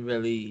 LeVar ain't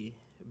really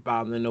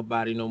bothering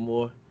nobody no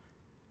more.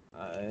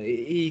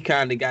 He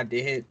kind of got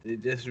the hint to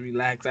just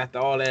relax after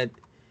all that.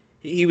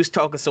 He was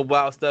talking some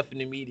wild stuff in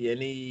the media,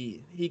 and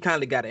he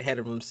kind of got ahead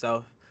of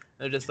himself.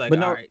 They're just like, But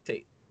all no, right,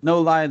 take.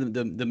 no lie,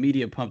 the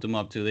media pumped him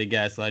up too. They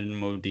gaslighted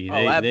him OD.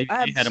 Oh, They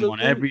had him on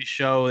every absolutely,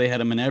 show. They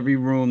had him in every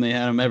room. They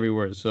had him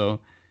everywhere. So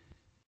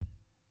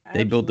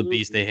they built the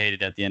beast they absolutely,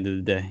 hated at the end of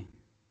the day.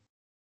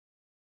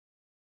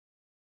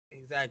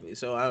 exactly.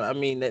 So I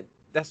mean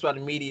that's why the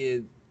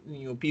media,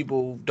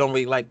 people don't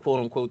really like quote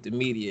unquote the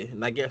media,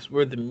 and I guess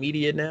we're the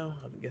media now.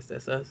 I guess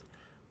that's us.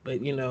 But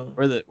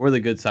We're the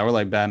good side. We're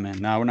like Batman.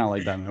 No, we're not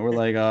like Batman. We're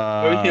like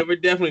we're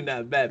definitely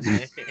not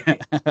Batman.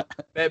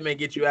 Batman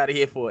get you out of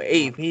here for an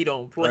eighth. He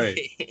don't right.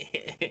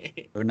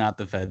 play. We're not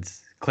the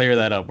feds. Clear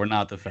that up. We're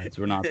not the feds.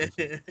 We're not the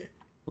feds.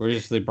 We're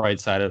just the bright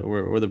side of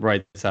we're the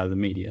bright side of the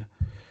media.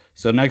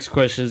 So next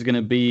question is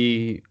gonna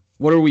be,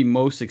 what are we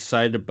most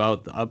excited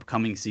about the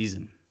upcoming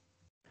season?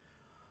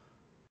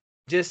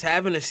 Just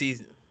having a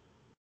season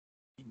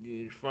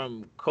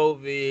from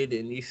COVID,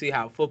 and you see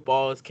how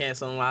football is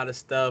canceling a lot of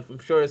stuff. I'm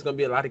sure it's gonna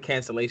be a lot of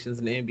cancellations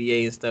in the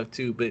NBA and stuff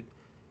too. But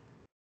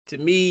to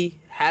me,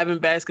 having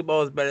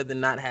basketball is better than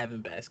not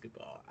having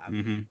basketball. I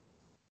mean, Mm-hmm.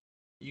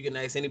 you can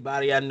ask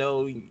anybody I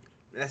know.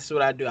 That's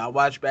what I do. I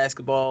watch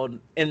basketball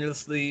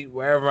endlessly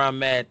wherever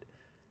I'm at.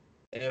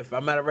 If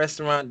I'm at a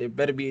restaurant, there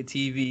better be a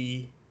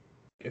TV.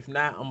 If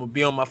not, I'm gonna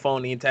be on my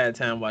phone the entire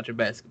time watching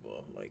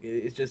basketball. Like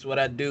it's just what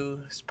I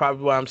do. It's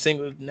probably why I'm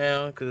single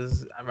now,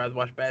 because I'd rather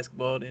watch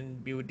basketball than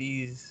be with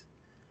these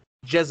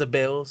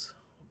Jezebels.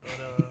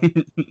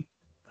 But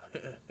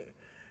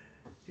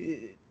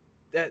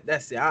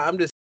that's it. I'm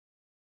just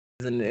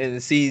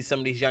and see some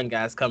of these young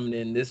guys coming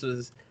in. This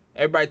was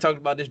everybody talked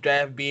about this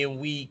draft being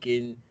weak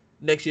and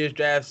next year's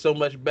draft so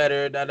much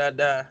better. Da da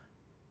da.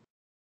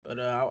 But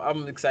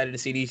I'm excited to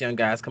see these young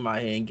guys come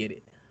out here and get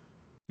it.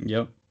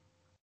 Yep.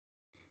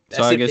 So That's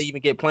I if they guess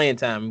even get playing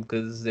time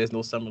because there's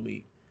no summer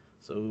league.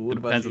 So what it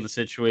about depends on you? the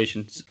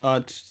situation.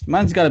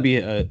 Mine's got to be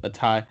a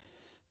tie.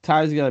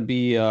 Tie's got to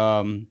be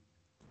the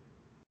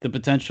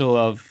potential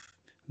of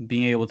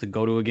being able to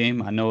go to a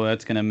game. I know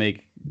that's gonna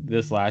make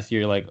this last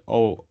year like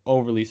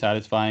overly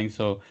satisfying.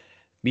 So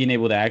being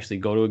able to actually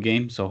go to a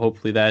game. So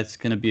hopefully that's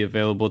gonna be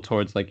available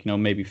towards like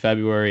maybe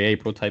February,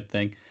 April type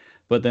thing.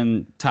 But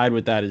then tied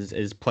with that is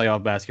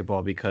playoff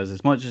basketball, because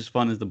as much as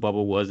fun as the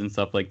bubble was and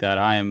stuff like that,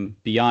 I am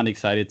beyond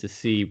excited to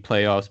see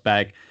playoffs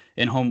back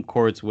in home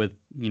courts with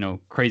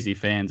crazy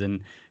fans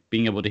and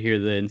being able to hear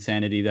the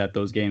insanity that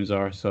those games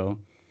are. So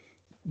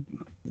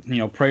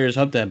prayers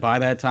up that by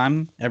that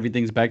time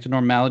everything's back to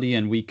normality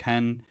and we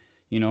can,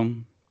 you know,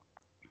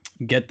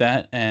 get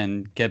that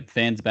and get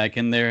fans back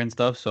in there and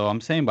stuff. So I'm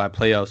saying by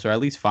playoffs or at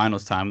least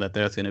finals time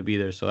that's going to be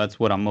there. So that's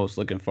what I'm most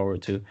looking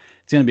forward to.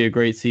 It's going to be a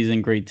great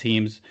season, great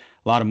teams,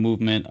 a lot of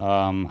movement.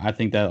 I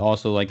think that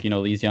also like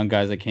these young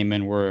guys that came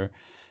in were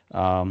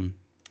um,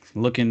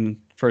 looking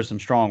for some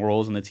strong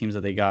roles in the teams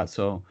that they got.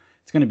 So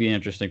it's going to be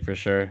interesting for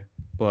sure.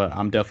 But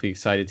I'm definitely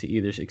excited to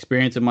either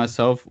experience it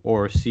myself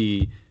or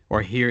see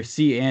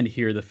and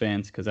hear the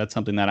fans, because that's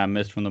something that I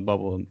missed from the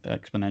bubble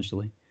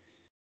exponentially.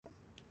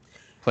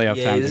 Playoff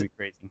Yeah, time's gonna be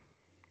crazy.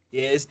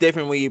 it's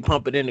different when you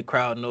pump it in the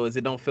crowd noise.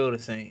 It don't feel the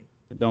same.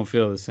 It don't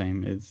feel the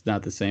same. It's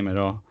not the same at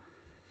all.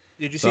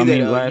 Did you So see I that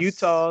mean, last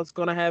Utah's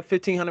gonna have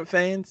 1,500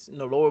 fans in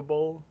the lower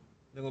bowl?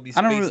 They're gonna be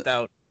I don't really, spaced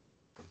out.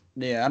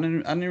 yeah, I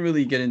didn't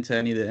really get into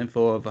any of the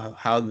info of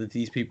how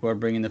these people are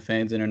bringing the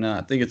fans in or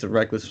not. I think it's a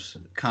reckless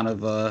kind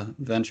of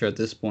venture at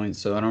this point,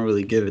 so I don't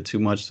really give it too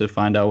much to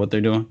find out what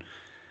they're doing.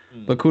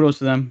 But Mm, kudos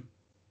to them.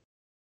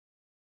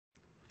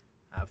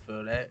 I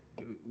feel that.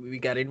 We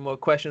got any more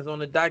questions on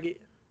the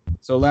docket?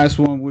 So last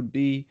one would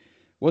be,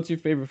 what's your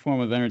favorite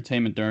form of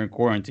entertainment during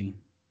quarantine?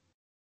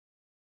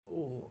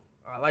 Oh,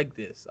 I like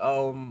this.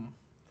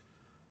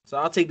 So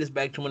I'll take this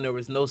back to when there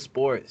was no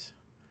sports.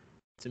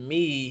 To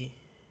me,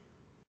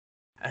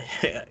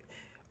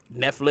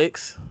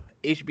 Netflix,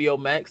 HBO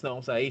Max. No,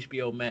 I'm sorry,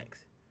 HBO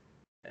Max.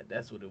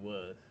 That's what it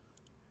was.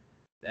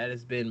 That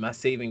has been my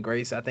saving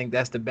grace. I think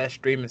that's the best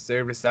streaming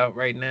service out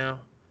right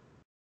now.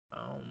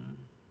 Um,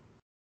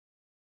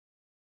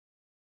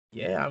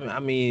 yeah,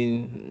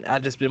 I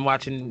just been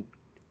watching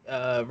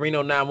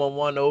Reno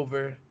 911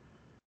 over.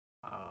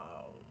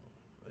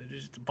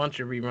 Just a bunch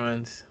of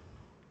reruns.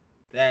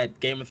 That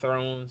Game of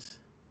Thrones.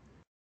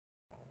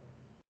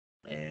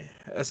 Yeah,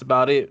 that's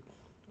about it.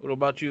 What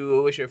about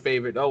you? What's your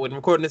favorite? Oh, and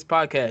recording this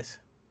podcast.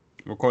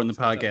 Recording the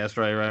Sounds like- podcast,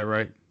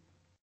 right.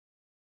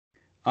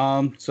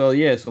 So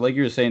yeah, so like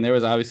you were saying, there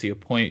was obviously a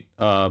point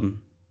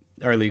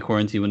early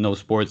quarantine with no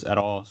sports at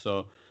all.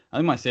 So I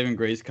think my saving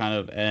grace kind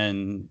of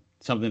and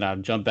something that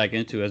I've jumped back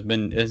into has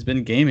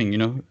been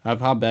gaming. I've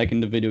hopped back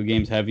into video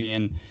games heavy,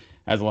 and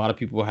as a lot of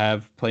people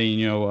have playing,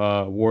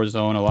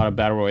 Warzone, a lot of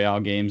battle royale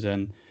games,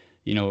 and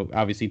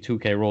obviously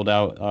 2K rolled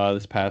out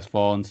this past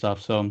fall and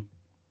stuff. So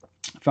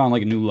found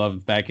like a new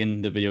love back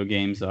in the video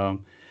games.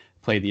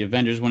 Played the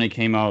Avengers when it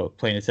came out.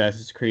 Playing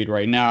Assassin's Creed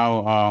right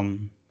now.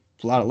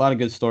 A lot of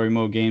good story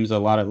mode games. A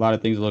lot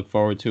of things to look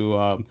forward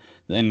to.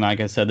 And like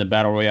I said, the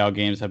battle royale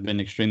games have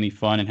been extremely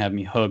fun and have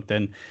me hooked,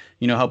 and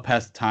help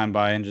pass the time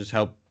by and just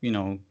help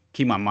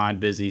keep my mind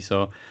busy.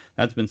 So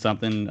that's been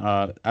something.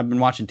 I've been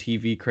watching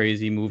TV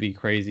crazy, movie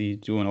crazy,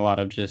 doing a lot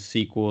of just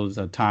sequels,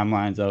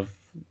 timelines of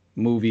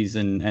movies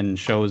and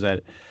shows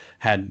that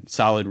had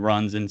solid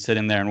runs, and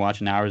sitting there and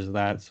watching hours of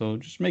that. So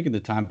just making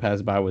the time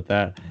pass by with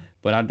that.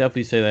 But I'd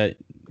definitely say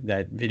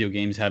that video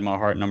games had my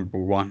heart number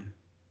one.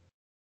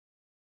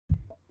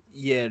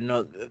 Yeah,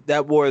 no,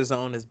 that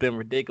Warzone has been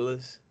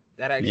ridiculous.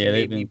 That actually Yeah,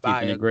 they've made me been buy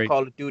keeping it a great.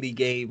 Call of Duty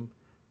game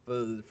for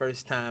the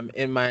first time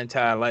in my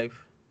entire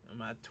life, in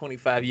my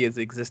 25 years of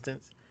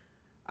existence.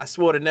 I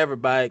swore to never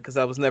buy it because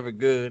I was never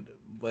good,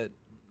 but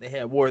they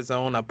had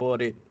Warzone. I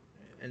bought it,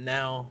 and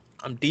now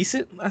I'm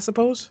decent, I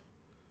suppose.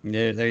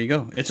 Yeah, there you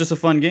go. It's just a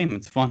fun game.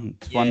 It's fun.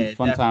 It's Yeah, fun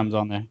definitely. times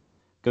on there.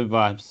 Good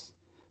vibes.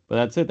 But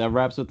that's it. That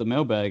wraps up the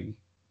mailbag.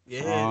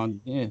 Yeah.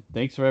 Yeah,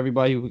 thanks for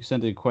everybody who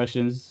sent in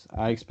questions.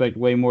 I expect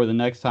way more the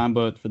next time,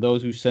 but for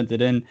those who sent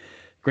it in,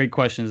 great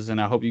questions,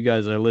 and I hope you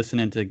guys are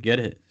listening to get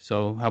it.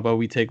 So how about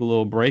we take a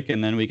little break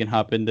and then we can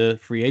hop into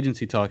free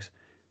agency talks.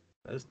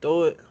 Let's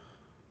do it.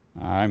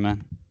 All right,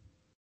 man.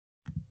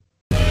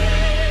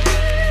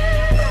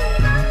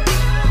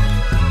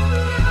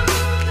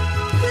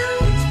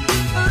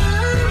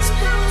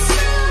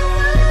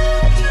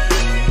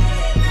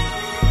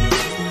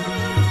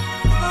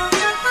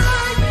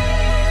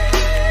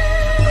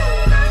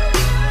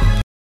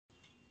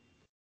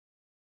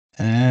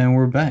 And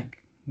we're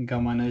back.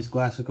 Got my nice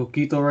glass of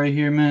coquito right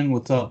here, man.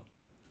 What's up?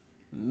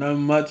 Not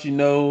much,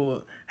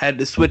 had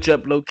to switch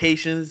up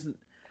locations.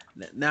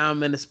 Now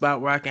I'm in a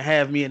spot where I can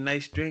have me a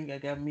nice drink. I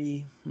got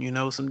me,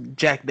 some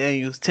Jack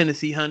Daniels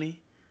Tennessee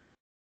honey.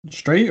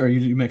 Straight or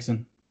you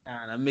mixing?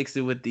 And I mix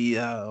it with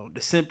the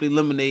Simply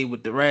Lemonade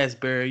with the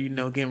raspberry,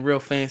 getting real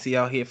fancy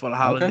out here for the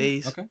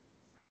holidays. Okay.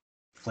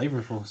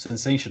 Flavorful,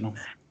 sensational.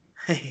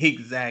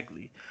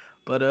 Exactly.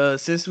 But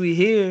since we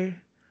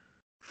here,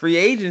 free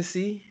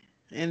agency,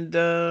 and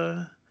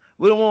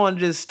we don't want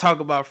to just talk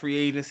about free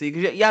agency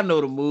because y'all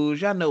know the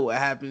moves, y'all know what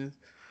happens.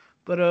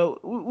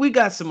 But we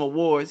got some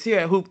awards here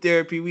at Hoop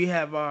Therapy. We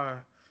have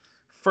our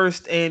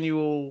first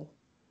annual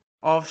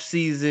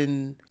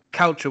off-season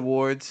couch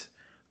awards.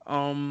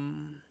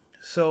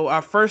 So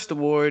our first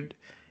award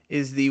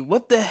is the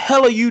 "What the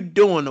hell are you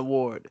doing"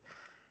 award.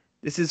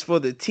 This is for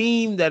the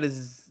team that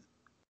is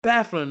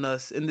baffling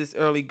us in this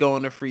early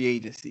going of free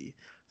agency.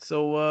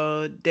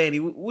 So, Danny,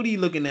 what are you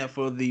looking at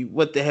for the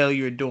 "What the hell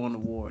you're doing"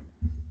 award?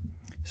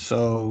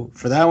 So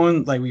for that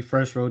one, like we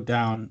first wrote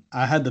down,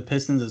 I had the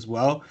Pistons as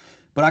well,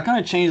 but I kind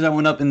of changed that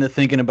one up into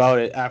thinking about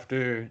it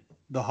after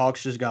the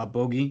Hawks just got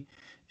Bogey,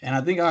 and I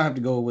think I'll have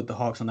to go with the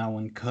Hawks on that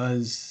one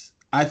because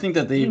I think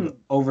that they've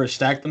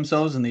overstacked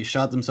themselves and they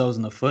shot themselves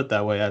in the foot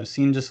that way. I've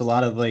seen just a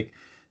lot of like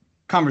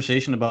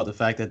conversation about the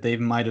fact that they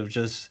might have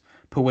just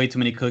put way too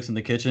many cooks in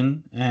the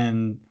kitchen,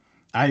 and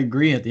I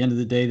agree. At the end of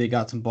the day, they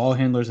got some ball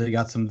handlers, they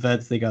got some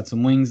vets, they got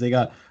some wings, they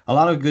got a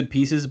lot of good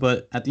pieces.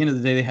 But at the end of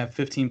the day, they have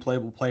 15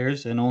 playable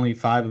players and only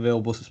 5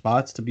 available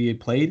spots to be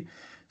played.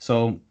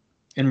 So,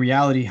 in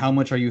reality, how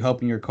much are you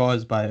helping your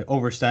cause by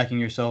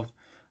overstacking yourself?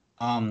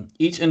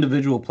 Each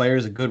individual player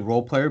is a good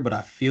role player, but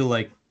I feel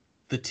like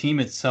the team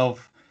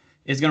itself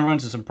is going to run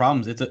into some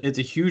problems. It's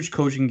a huge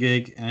coaching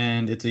gig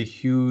and it's a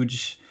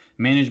huge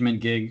management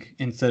gig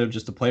instead of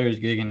just a player's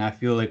gig. And I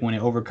feel like when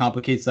it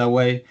overcomplicates that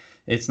way,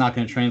 it's not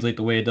going to translate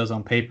the way it does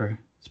on paper.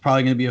 It's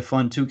probably going to be a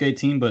fun 2K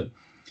team, but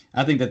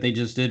I think that they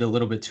just did a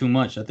little bit too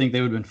much. I think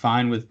they would have been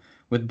fine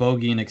with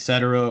Bogey and et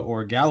cetera,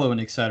 or Gallo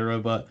and et cetera,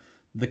 but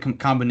the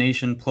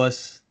combination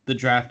plus the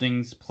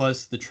draftings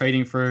plus the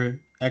trading for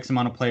X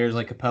amount of players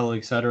like Capella,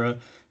 et cetera,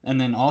 and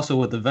then also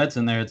with the vets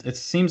in there, it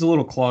seems a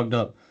little clogged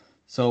up.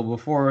 So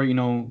before,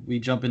 we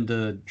jump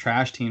into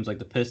trash teams like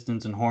the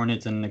Pistons and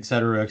Hornets and et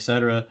cetera,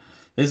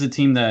 this is a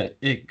team that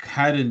it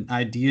had an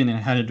idea and it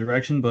had a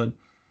direction, but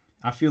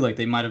I feel like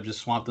they might have just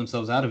swamped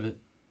themselves out of it.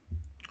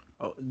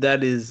 Oh,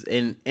 that is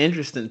an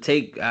interesting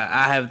take.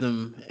 I have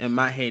them in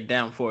my head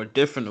down for a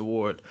different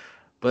award,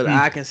 but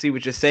I can see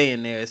what you're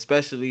saying there,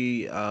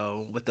 especially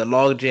with the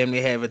logjam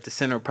they have at the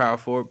center power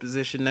forward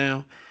position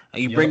now.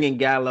 You bring in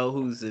Gallo,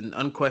 who's an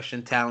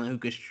unquestioned talent who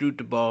can shoot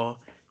the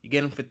ball. You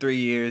get him for 3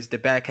 years. The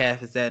back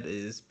half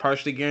is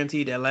partially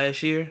guaranteed that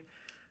last year.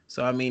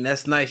 So, I mean,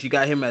 that's nice. You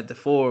got him at the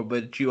 4,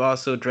 but you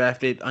also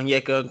drafted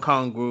Onyeka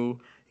Okongwu.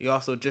 You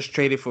also just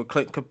traded for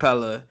Clint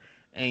Capella,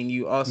 and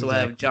you also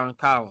have John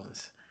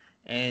Collins.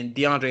 And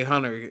DeAndre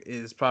Hunter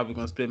is probably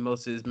going to spend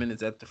most of his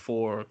minutes at the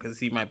 4 because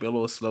he might be a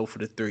little slow for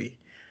the 3.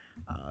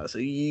 So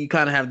you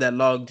kind of have that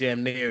log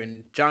jam there.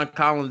 And John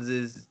Collins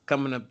is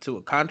coming up to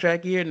a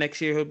contract year. Next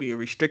year, he'll be a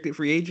restricted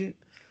free agent.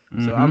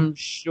 So I'm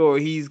sure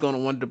he's going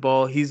to want the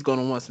ball. He's going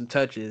to want some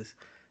touches.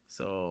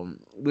 So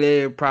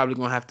we're probably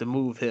going to have to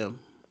move him.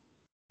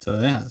 So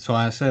yeah, that's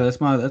why I say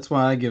that's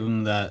why I give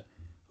him that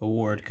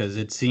award, because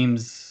it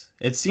seems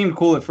it seemed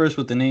cool at first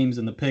with the names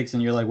and the picks,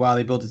 and you're like, wow,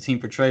 they built a team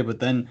for Trey. But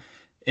then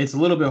it's a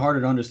little bit harder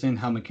to understand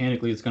how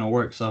mechanically it's going to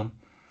work. So,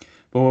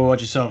 but what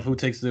about yourself? Who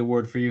takes the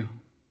award for you?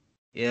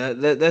 Yeah,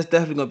 that's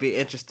definitely gonna be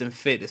an interesting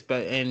fit,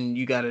 and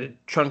you got a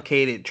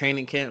truncated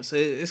training camp, so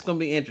it's gonna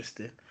be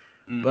interesting.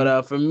 Mm-hmm.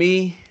 But for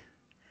me,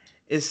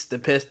 it's the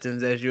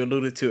Pistons, as you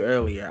alluded to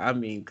earlier. I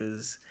mean,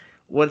 because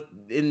what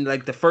in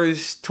like the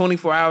first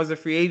 24 hours of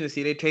free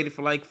agency, they traded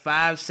for like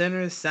 5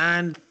 centers,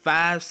 signed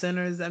 5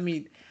 centers. I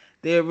mean,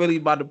 they're really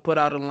about to put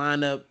out a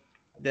lineup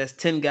that's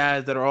 10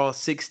 guys that are all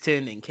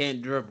 6'10" and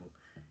can't dribble.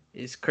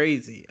 It's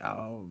crazy.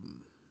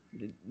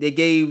 They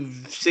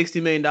gave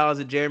 $60 million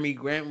to Jeremy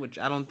Grant, which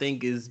I don't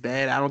think is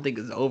bad. I don't think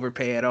it's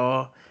overpay at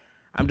all.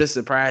 I'm just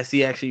surprised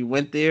he actually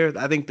went there.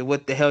 I think the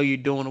 "What the hell you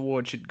doing"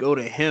 award should go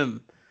to him.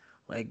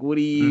 Like, what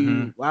do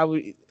you? Why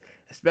would?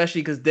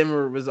 Especially because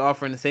Denver was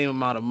offering the same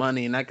amount of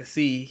money, and I could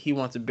see he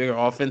wants a bigger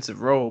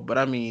offensive role. But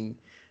I mean,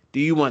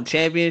 do you want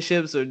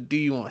championships or do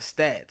you want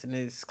stats? And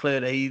it's clear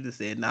that he just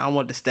said, "No, I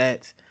want the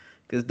stats,"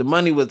 because the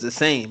money was the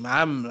same.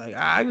 I'm like,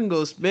 I can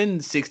go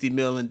spend 60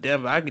 mil in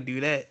Denver. I can do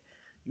that.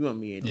 You want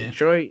me in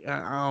Detroit?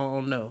 I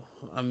don't know.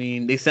 I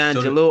mean, they signed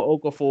Jahlil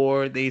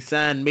Okafor. They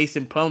signed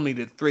Mason Plumlee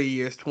to 3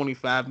 years,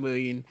 $25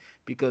 million.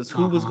 Because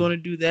who was going to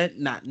do that?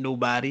 Not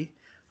nobody.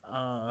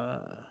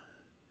 I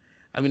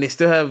mean, they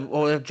still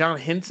have John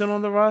Henson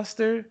on the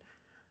roster.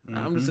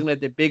 I'm just looking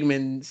at the big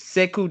man.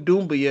 Sekou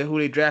Doumbia, who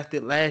they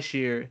drafted last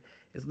year,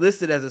 is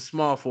listed as a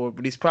small forward,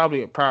 but he's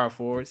probably a power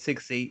forward,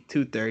 6'8",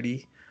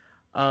 230.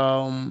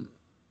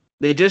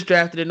 They just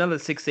drafted another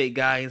 6'8"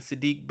 guy in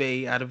Sadiq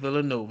Bey out of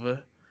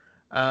Villanova.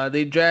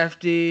 They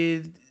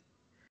drafted.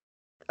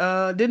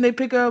 Didn't they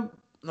pick up?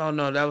 Oh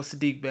no, that was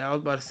Sadiq Bey. I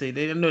was about to say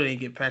I know they didn't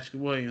get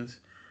Patrick Williams,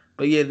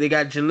 but yeah, they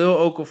got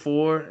Jahlil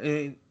Okafor,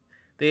 and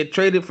they had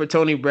traded for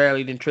Tony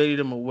Bradley, then traded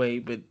him away.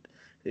 But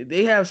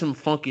they have some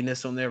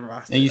funkiness on their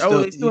roster. And you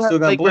still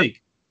got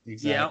Blake.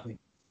 Exactly. Yeah.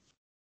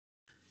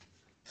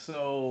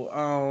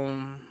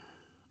 So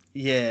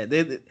yeah,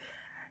 they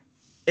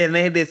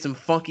did some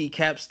funky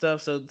cap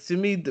stuff. So to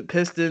me, the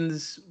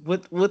Pistons,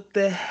 what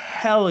the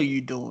hell are you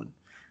doing?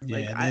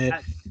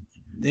 Yeah,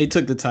 they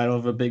took the title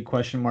of a big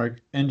question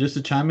mark. And just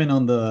to chime in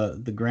on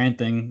the Grant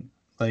thing,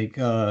 like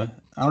I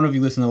don't know if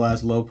you listened to the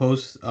last Low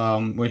Post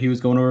where he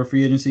was going over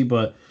free agency,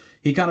 but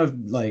he kind of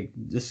like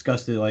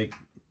discussed it like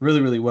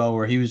really, really well,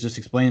 where he was just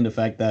explaining the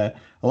fact that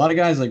a lot of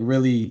guys like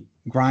really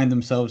grind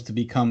themselves to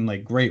become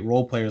like great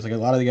role players. Like a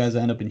lot of the guys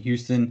that end up in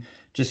Houston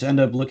just end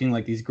up looking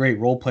like these great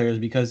role players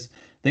because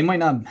they might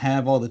not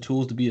have all the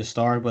tools to be a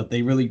star, but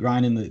they really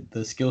grind in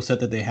the skill set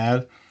that they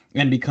have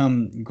and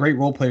become great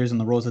role players in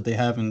the roles that they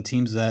have in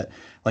teams that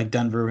like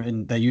Denver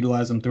and that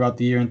utilize them throughout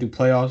the year and through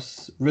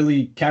playoffs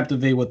really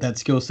captivate what that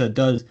skill set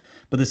does.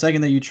 But the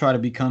second that you try to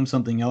become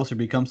something else or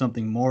become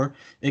something more,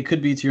 it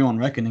could be to your own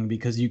reckoning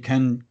because you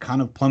can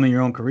kind of plummet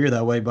your own career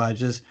that way by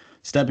just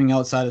stepping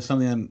outside of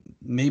something that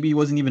maybe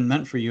wasn't even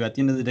meant for you. At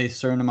the end of the day, a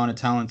certain amount of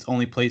talent's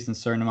only placed in a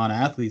certain amount of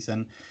athletes.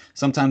 And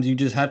sometimes you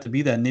just have to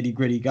be that nitty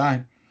gritty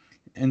guy.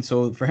 And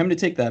so for him to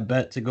take that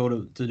bet to go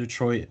to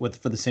Detroit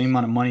for the same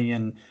amount of money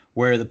and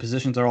where the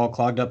positions are all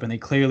clogged up and they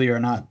clearly are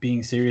not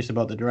being serious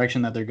about the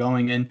direction that they're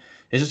going in,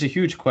 it's just a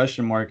huge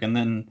question mark. And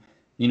then,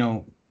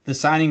 the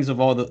signings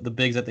of all the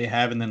bigs that they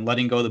have and then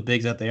letting go of the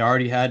bigs that they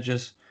already had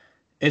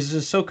it's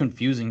just so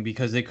confusing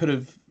because they could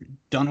have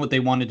done what they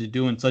wanted to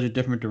do in such a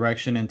different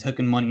direction and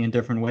taken money in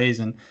different ways.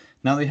 And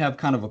now they have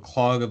kind of a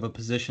clog of a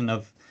position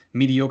of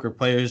mediocre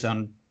players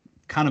on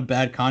kind of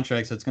bad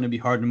contracts that's going to be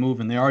hard to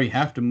move. And they already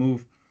have to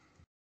move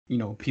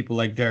people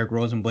like Derrick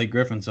Rose and Blake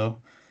Griffin.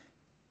 So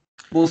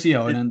we'll see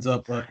how it ends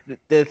up. But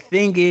the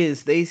thing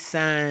is, they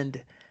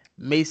signed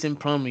Mason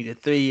Plumlee to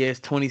 3 years,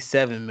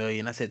 $27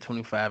 million. I said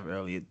 25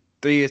 earlier.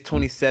 3 years,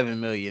 $27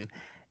 million.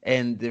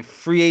 And the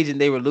free agent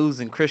they were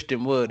losing,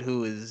 Christian Wood,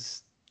 who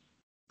is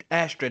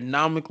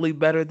astronomically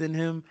better than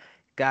him,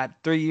 got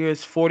 3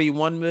 years,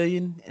 $41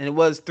 million. And it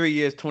was 3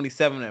 years,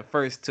 $27 at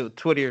first till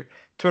Twitter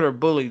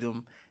bullied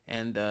him,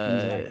 and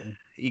exactly.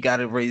 He got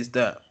it raised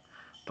up.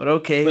 But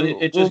okay, but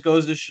it just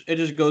goes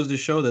to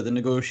show that the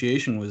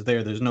negotiation was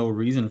there. There's no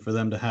reason for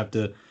them to have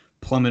to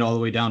plummet all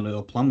the way down to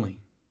a Plumlee.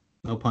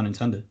 No pun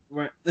intended.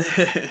 Right.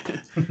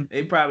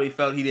 They probably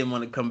felt he didn't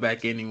want to come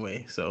back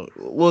anyway. So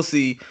we'll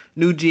see.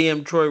 New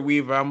GM Troy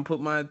Weaver. I'm gonna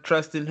put my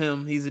trust in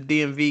him. He's a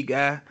DMV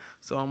guy.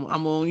 So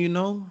I'm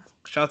on,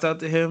 shouts out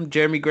to him.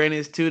 Jeremy Grant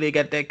is too. They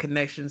got that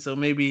connection. So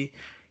maybe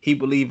he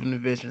believe in the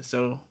vision.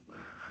 So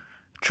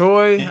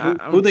Troy,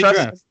 who they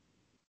draft?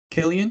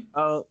 Killian?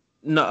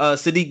 No,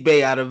 Sadiq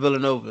Bey out of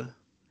Villanova.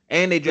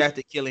 And they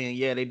drafted Killian.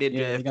 Yeah, they did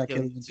draft. They got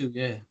Killian too,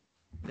 yeah.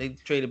 They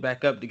traded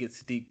back up to get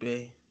Sadiq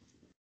Bey.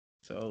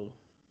 So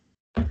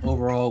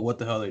overall, what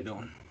the hell are they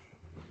doing?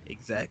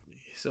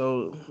 Exactly.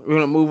 So we're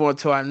gonna move on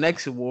to our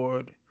next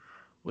award,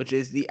 which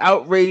is the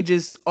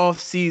Outrageous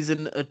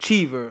Offseason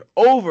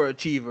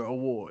Overachiever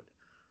Award.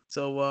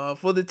 So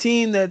for the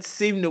team that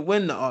seemed to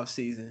win the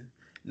offseason.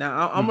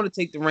 Now I'm gonna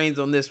take the reins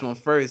on this one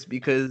first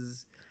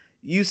because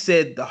you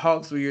said the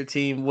Hawks were your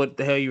team. What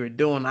the hell you were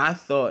doing? I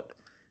thought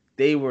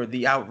they were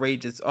the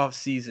outrageous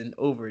offseason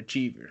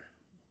overachiever.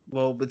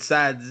 Well,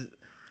 besides,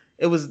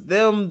 it was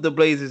them, the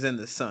Blazers, and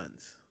the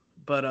Suns.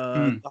 But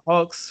the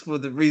Hawks, for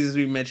the reasons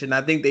we mentioned,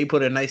 I think they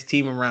put a nice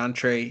team around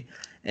Trey.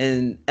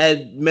 And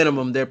at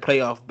minimum, they're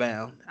playoff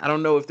bound. I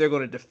don't know if they're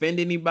going to defend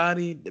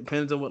anybody.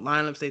 Depends on what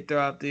lineups they throw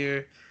out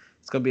there.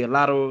 It's going to be a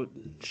lot of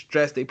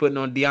stress they putting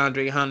on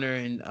DeAndre Hunter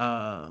and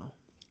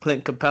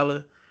Clint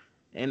Capella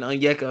and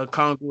Onyeka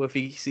Okongwu if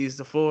he sees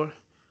the floor.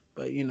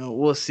 But,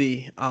 we'll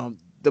see.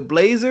 The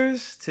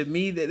Blazers, to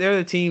me, they're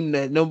the team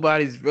that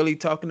nobody's really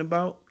talking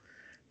about.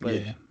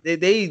 But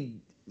they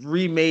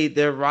remade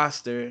their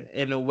roster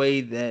in a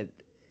way that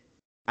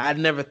I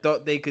never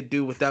thought they could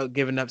do without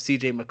giving up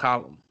C.J.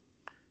 McCollum.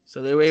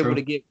 So they were able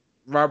to get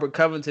Robert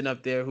Covington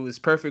up there, who is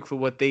perfect for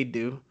what they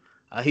do.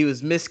 He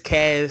was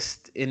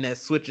miscast in that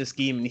switching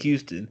scheme in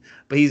Houston,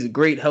 but he's a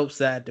great help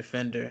side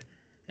defender.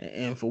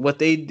 And for what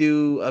they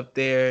do up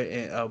there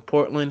in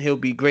Portland, he'll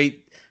be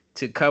great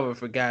to cover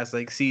for guys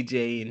like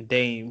CJ and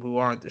Dame, who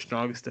aren't the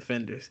strongest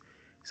defenders.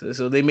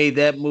 So they made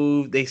that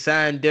move. They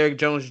signed Derrick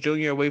Jones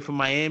Jr. away from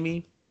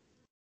Miami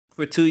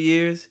for 2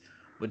 years,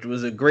 which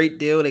was a great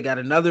deal. They got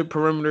another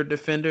perimeter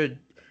defender.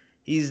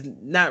 He's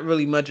not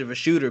really much of a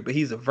shooter, but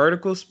he's a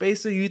vertical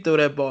spacer. You throw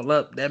that ball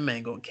up, that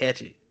man gonna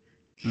catch it.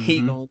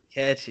 He gonna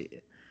catch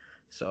it.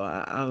 So,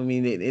 I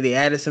mean, they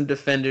added some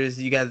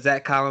defenders. You got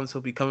Zach Collins,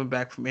 who'll be coming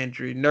back from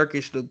injury.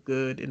 Nurkic looked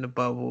good in the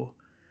bubble.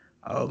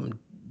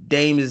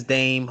 Dame is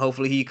Dame.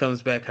 Hopefully he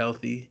comes back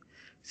healthy.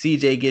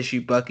 CJ gets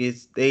you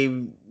buckets. They,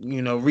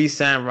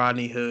 re-signed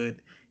Rodney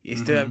Hood. You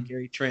still have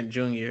Gary Trent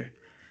Jr.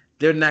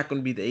 They're not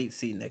going to be the 8th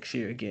seed next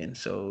year again.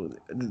 So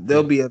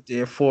they'll be up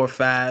there 4 or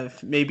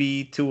 5,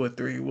 maybe 2 or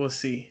 3. We'll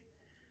see.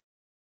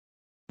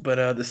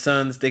 But the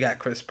Suns, they got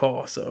Chris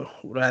Paul. So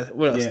what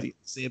else do you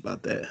say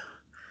about that?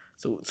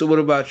 So what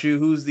about you?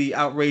 Who's the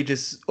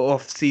outrageous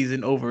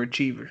off-season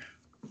overachiever?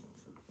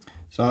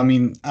 So, I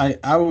mean,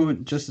 I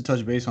would, just to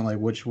touch base on, like,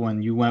 which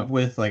one you went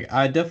with, like,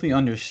 I definitely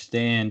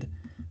understand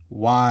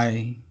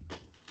why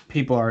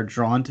people are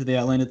drawn to the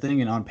Atlanta thing.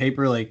 And on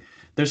paper, like,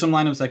 there's some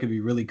lineups that could be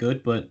really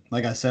good, but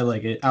like I said,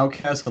 like, it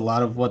outcasts a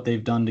lot of what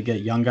they've done to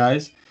get young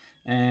guys.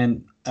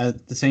 And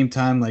at the same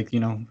time, like,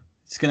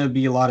 it's going to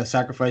be a lot of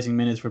sacrificing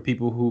minutes for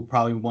people who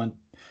probably want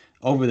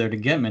over there to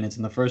get minutes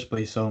in the first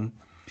place. So,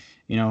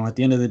 at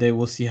the end of the day,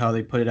 we'll see how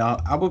they put it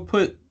out. I would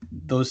put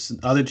those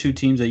other 2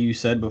 teams that you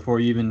said before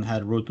you even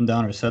had wrote them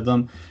down or said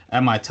them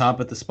at my top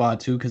at the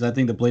spot too, because I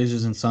think the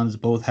Blazers and Suns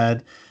both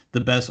had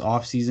the best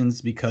off seasons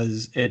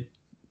because it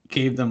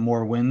gave them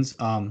more wins.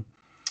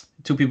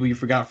 2 people you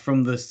forgot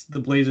from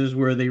the Blazers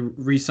where they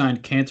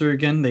re-signed Cantor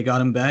again. They got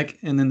him back,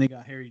 and then they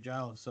got Harry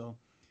Giles. So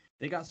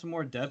they got some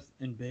more depth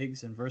in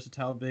bigs and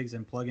versatile bigs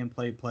and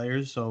plug-and-play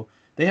players. So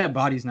they have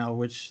bodies now,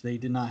 which they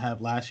did not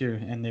have last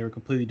year, and they were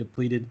completely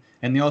depleted.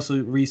 And they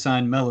also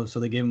re-signed Melo, so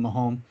they gave him a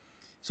home.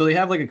 So they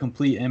have like a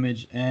complete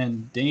image,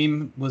 and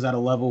Dame was at a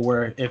level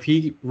where if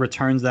he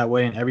returns that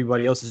way and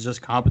everybody else is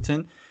just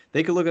competent,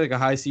 they could look like a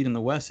high seed in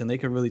the West, and they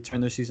could really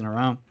turn their season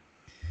around.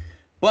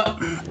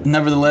 But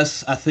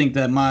nevertheless, I think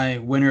that my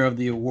winner of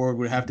the award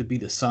would have to be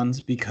the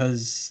Suns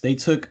because they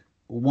took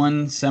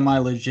one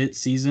semi-legit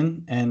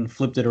season and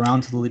flipped it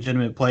around to the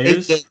legitimate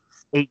players.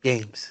 8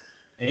 games.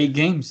 8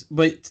 games.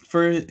 But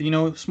for,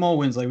 small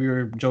wins, like we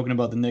were joking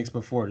about the Knicks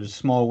before, just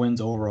small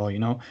wins overall,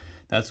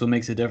 that's what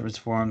makes a difference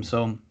for them.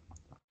 So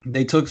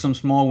they took some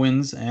small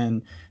wins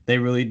and they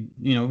really,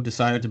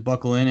 decided to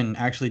buckle in and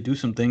actually do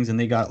some things. And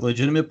they got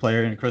legitimate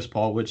player in Chris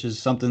Paul, which is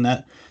something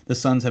that the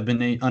Suns have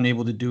been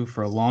unable to do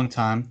for a long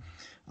time.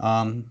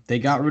 They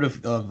got rid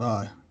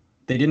of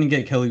they didn't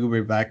get Kelly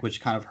Oubre back,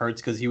 which kind of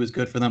hurts because he was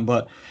good for them.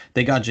 But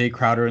they got Jay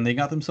Crowder and they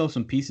got themselves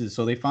some pieces.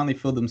 So they finally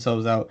filled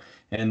themselves out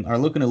and are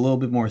looking a little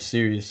bit more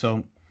serious.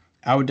 So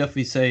I would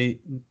definitely say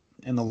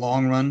in the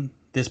long run,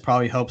 this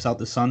probably helps out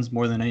the Suns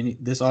more than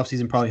this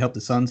offseason probably helped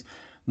the Suns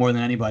more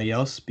than anybody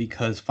else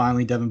because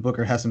finally Devin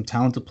Booker has some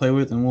talent to play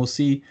with, and we'll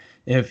see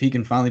if he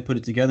can finally put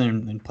it together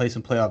and play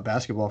some playoff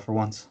basketball for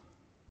once.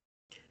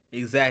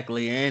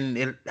 Exactly, and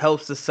it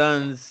helps the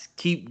Suns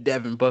keep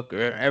Devin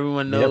Booker.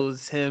 Everyone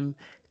knows him,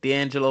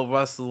 D'Angelo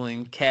Russell,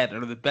 and Cat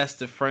are the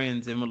best of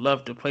friends and would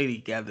love to play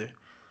together.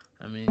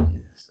 I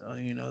mean,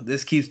 so,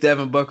 this keeps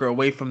Devin Booker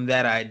away from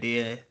that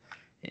idea,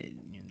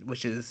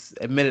 which is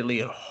admittedly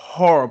a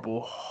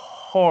horrible,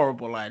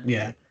 horrible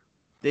idea.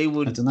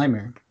 Yeah, that's a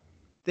nightmare.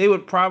 They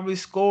would probably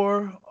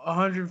score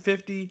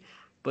 150,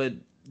 but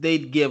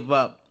they'd give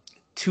up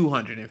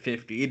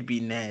 250. It'd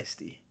be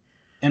nasty.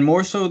 And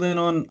more so than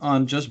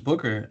on just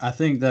Booker, I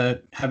think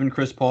that having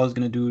Chris Paul is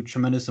going to do a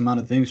tremendous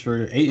amount of things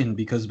for Ayton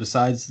because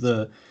besides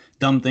the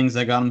dumb things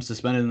that got him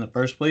suspended in the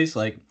first place,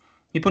 like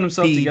he put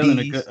himself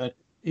together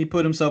he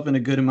put himself in a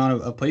good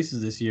amount of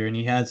places this year, and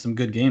he had some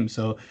good games.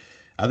 So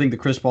I think the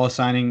Chris Paul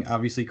signing,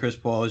 obviously Chris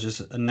Paul is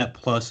just a net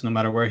plus no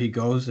matter where he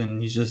goes,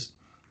 and he's just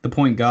the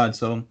point guard.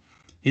 So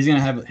he's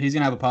gonna have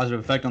a positive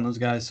effect on those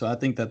guys. So I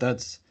think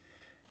that's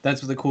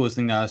the coolest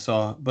thing that I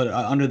saw. But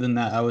other than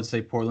that, I would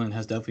say Portland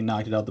has definitely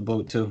knocked it out the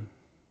boat too.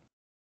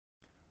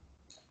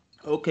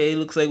 Okay,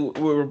 looks like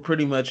we're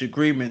pretty much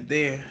agreement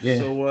there. Yeah.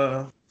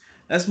 So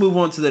let's move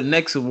on to the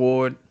next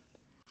award.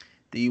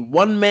 The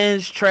One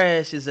Man's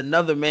Trash is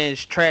Another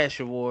Man's Trash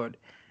Award.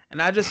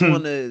 And I just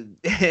want to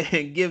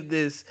give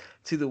this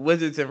to the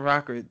Wizards and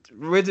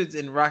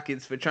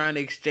Rockets for trying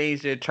to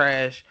exchange their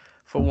trash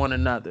for one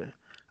another.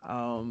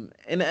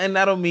 And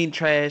I don't mean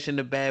trash in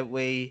a bad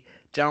way.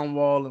 John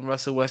Wall and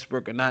Russell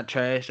Westbrook are not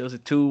trash. Those are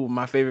two of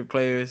my favorite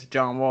players.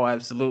 John Wall,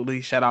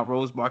 absolutely. Shout out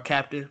Rose Bar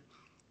captain.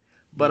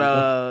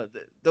 But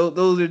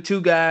those are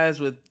two guys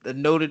with a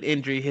noted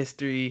injury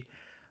history,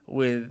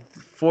 with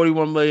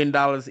 $41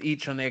 million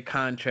each on their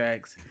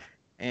contracts,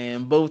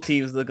 and both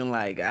teams looking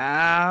like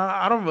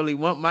I don't really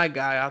want my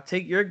guy. I'll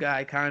take your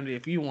guy, kind of,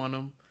 if you want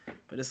him.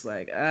 But it's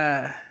like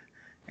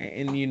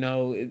and you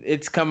know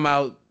it's come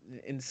out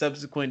in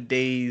subsequent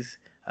days.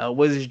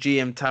 Wizards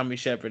GM Tommy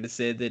Shepard has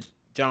said that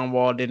John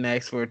Wall didn't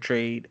ask for a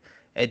trade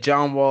at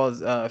John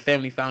Wall's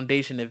Family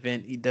Foundation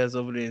event he does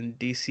over there in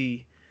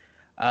DC.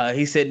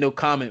 He said no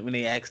comment when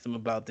they asked him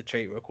about the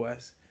trade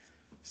request.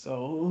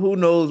 So who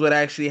knows what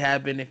actually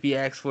happened, if he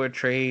asked for a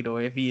trade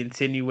or if he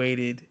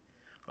insinuated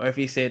or if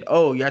he said,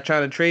 "Oh, y'all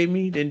trying to trade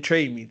me? Then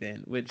trade me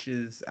then," which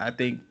is, I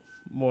think,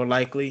 more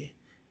likely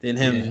than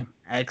him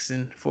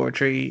asking for a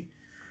trade.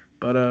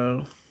 But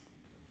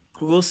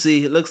we'll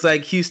see. It looks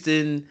like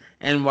Houston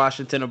and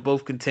Washington are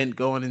both content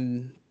going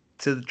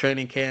into the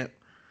training camp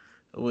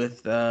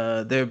with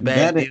their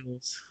bad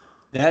deals.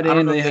 That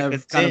and they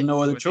have kind of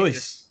no other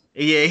choice.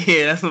 Yeah,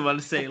 that's what I'm about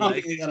to say.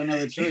 Like, they got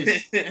another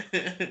choice.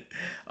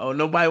 Oh,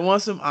 nobody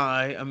wants him.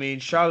 I mean,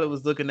 Charlotte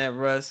was looking at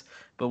Russ,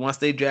 but once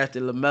they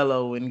drafted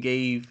LaMelo and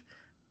gave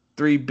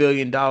 $3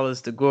 billion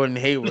to Gordon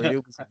Hayward,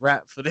 it was a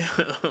wrap for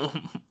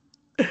them.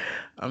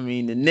 I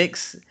mean, the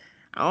Knicks.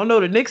 I don't know.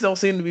 The Knicks don't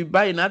seem to be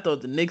biting. I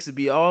thought the Knicks would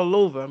be all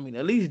over. I mean,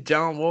 at least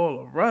John Wall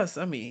or Russ.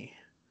 I mean,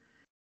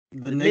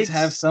 the Knicks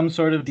have some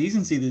sort of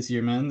decency this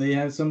year, man. They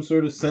have some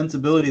sort of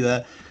sensibility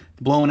that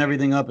blowing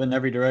everything up in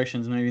every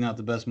direction is maybe not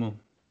the best move.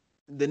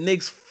 The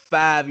Knicks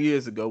 5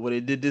 years ago, where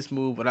they did this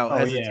move without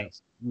hesitation,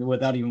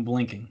 without even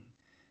blinking.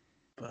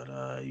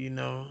 But you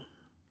know,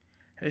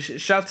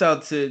 shouts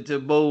out to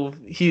both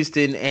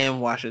Houston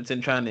and Washington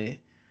trying to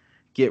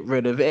get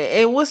rid of it.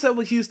 And what's up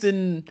with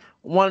Houston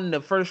wanting the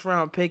first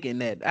round pick in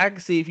that? I can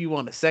see if you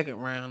want a second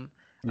round.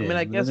 I mean,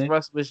 I guess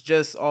Russ was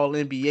just all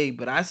NBA,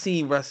 but I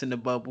seen Russ in the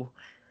bubble.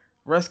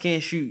 Russ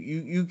can't shoot.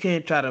 You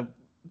can't try to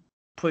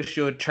push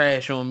your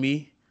trash on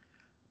me.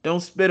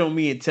 Don't spit on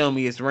me and tell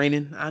me it's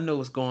raining. I know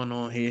what's going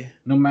on here.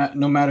 No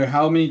matter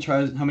how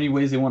many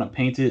ways they want to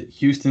paint it,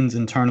 Houston's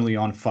internally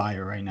on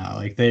fire right now.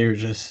 Like they're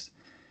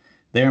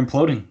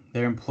imploding.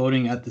 They're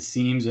imploding at the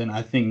seams, and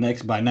I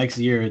think by next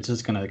year it's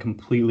just gonna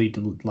completely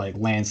like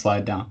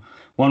landslide down,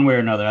 one way or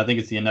another. I think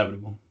it's the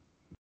inevitable.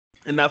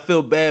 And I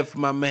feel bad for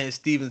my man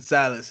Stephen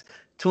Silas.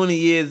 20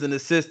 years an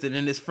assistant,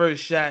 and his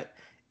first shot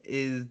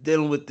is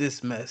dealing with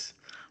this mess.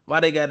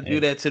 Why they got to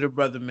do that to the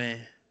brother,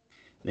 man?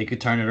 They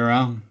could turn it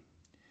around.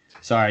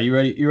 Sorry, you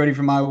ready? You ready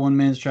for my one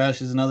man's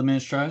trash is another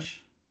man's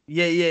trash?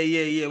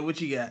 Yeah. What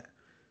you got?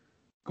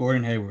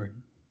 Gordon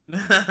Hayward.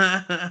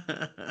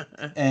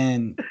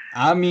 And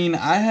I mean,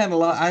 I've had a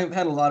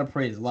lot of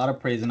praise,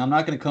 and I'm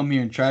not gonna come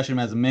here and trash him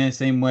as a man,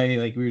 same way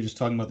like we were just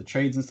talking about the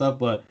trades and stuff.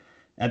 But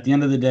at the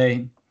end of the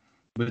day,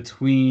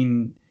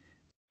 between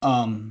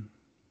the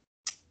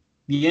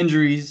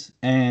injuries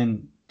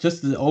and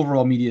just the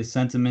overall media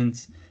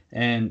sentiments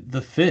and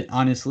the fit,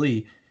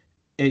 honestly,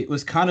 it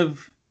was kind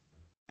of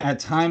at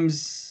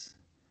times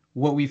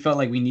what we felt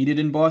like we needed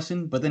in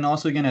Boston, but then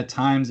also again at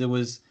times it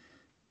was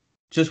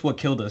just what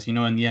killed us, in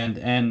the end.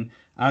 And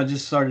I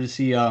just started to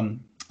see a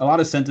lot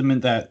of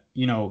sentiment that,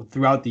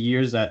 throughout the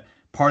years, that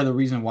part of the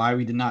reason why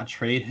we did not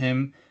trade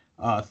him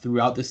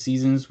throughout the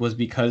seasons was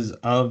because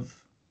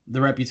of the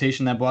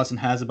reputation that Boston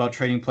has about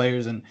trading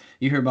players. And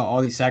you hear about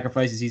all these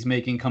sacrifices he's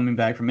making, coming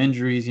back from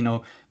injuries,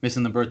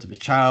 missing the birth of a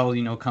child,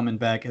 coming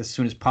back as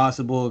soon as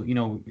possible,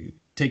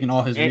 taking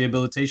all his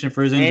rehabilitation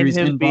for his injuries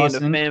in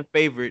Boston. Being a fan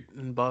favorite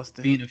in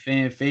Boston. Being a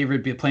fan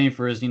favorite, playing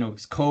for his,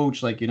 his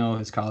coach,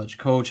 his college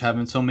coach,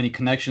 having so many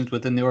connections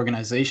within the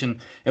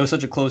organization. It was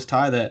such a close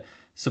tie that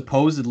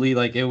supposedly,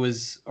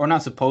 or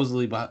not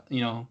supposedly, but,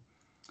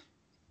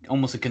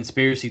 almost a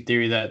conspiracy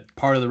theory that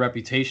part of the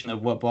reputation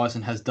of what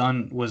Boston has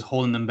done was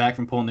holding them back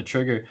from pulling the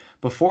trigger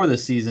before the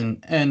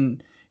season.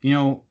 And,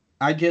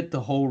 I get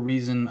the whole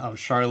reason of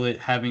Charlotte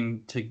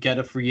having to get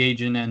a free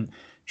agent and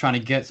trying to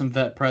get some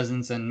vet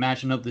presence and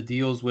matching up the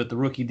deals with the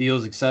rookie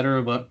deals,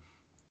 etc. But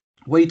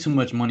way too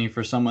much money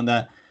for someone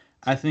that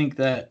I think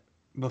that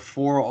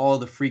before all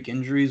the freak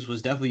injuries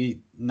was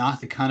definitely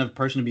not the kind of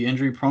person to be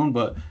injury prone,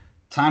 but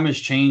time has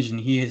changed and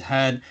he has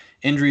had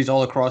injuries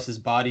all across his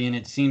body, and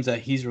it seems that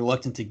he's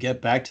reluctant to get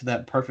back to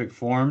that perfect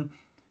form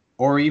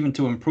or even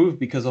to improve,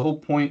 because the whole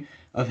point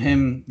of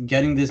him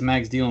getting this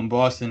max deal in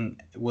Boston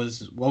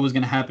was what was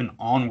going to happen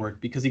onward,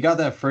 because he got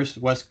that first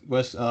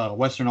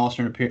Western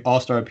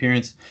All-Star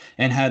appearance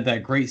and had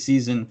that great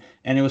season,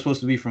 and it was supposed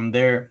to be from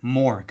there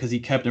more because he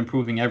kept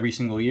improving every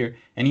single year,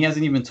 and he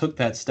hasn't even took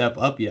that step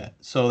up yet.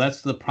 So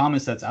that's the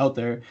promise that's out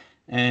there,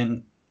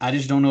 and I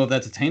just don't know if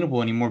that's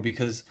attainable anymore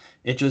because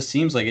it just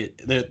seems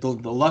like the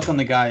luck on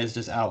the guy is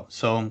just out.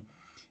 So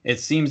it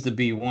seems to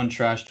be one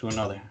trash to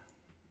another.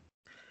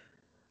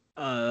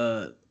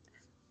 I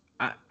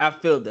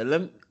feel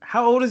that.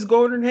 How old is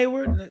Gordon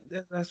Hayward?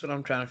 That's what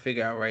I'm trying to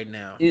figure out right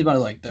now. He's about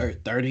like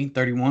 30,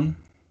 31.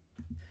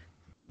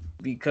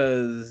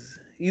 Because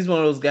he's one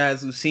of those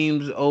guys who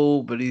seems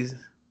old, but he's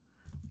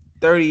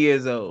 30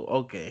 years old.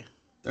 Okay.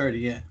 30,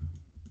 yeah.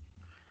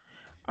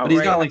 But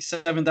he's got like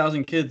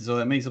 7,000 kids, so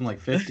that makes him like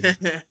 50.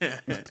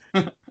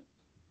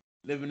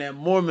 Living that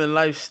Mormon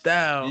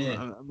lifestyle.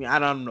 Yeah. I mean, I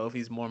don't know if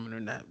he's Mormon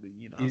or not, but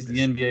He's the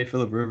NBA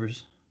Phillip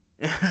Rivers.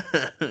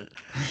 But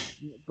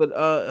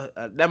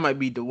that might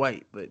be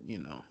Dwight, but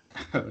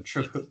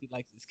True. He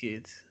likes his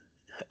kids,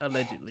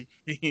 allegedly.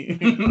 Hey,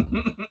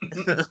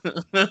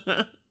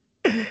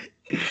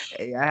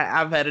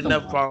 I've had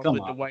enough problems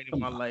with Dwight in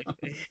my life.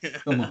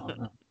 Come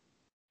on.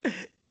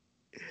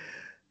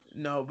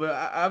 No, but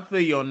I feel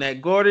you on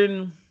that.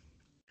 Gordon,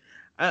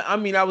 I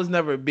mean, I was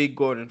never a big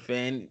Gordon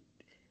fan.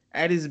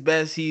 At his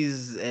best,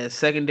 he's a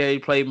secondary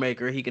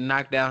playmaker. He can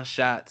knock down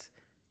shots.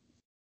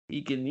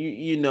 He can,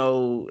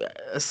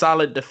 a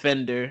solid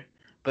defender.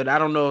 But I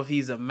don't know if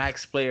he's a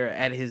max player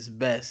at his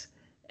best.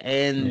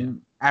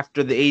 And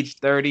after the age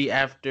 30,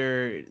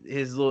 after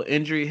his little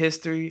injury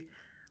history,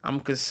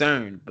 I'm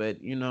concerned.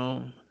 But, you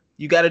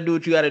got to do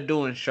what you got to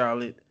do in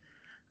Charlotte.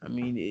 I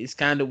mean, it's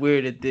kind of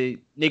weird that the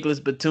Nicholas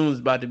Batum's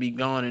about to be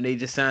gone and they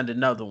just signed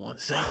another one.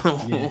 So,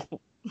 yeah,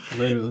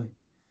 literally.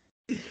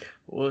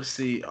 We'll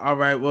see. All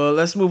right. Well,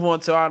 let's move on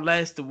to our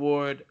last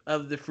award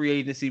of the free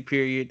agency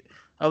period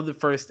of the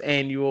first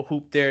annual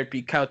Hoop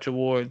Therapy Couch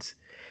Awards.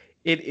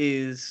 It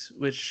is,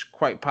 which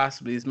quite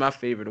possibly is my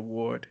favorite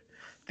award,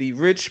 the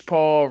Rich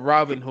Paul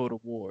Robin Hood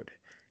Award.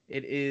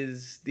 It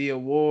is the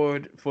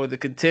award for the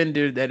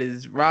contender that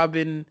is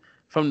robbing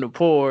from the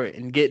poor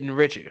and getting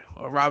richer,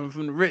 or robbing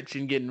from the rich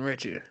and getting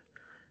richer.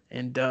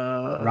 And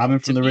robbing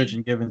from the rich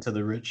and giving to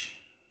the rich.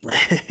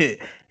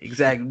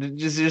 Exactly.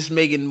 Just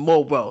making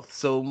more wealth.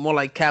 So more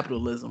like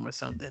capitalism or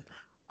something.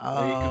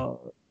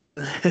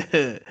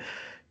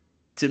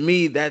 To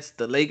me, that's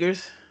the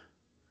Lakers.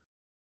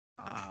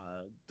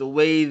 The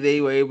way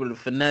they were able to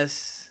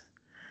finesse.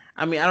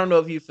 I mean, I don't know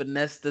if you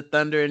finesse the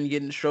Thunder and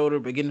getting Schroeder,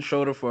 but getting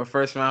Schroeder for a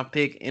first round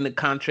pick in a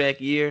contract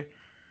year.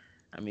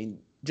 I mean,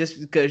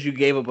 just because you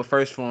gave up a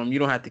first for him, you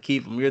don't have to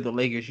keep him. You're the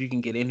Lakers. You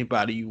can get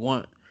anybody you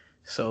want.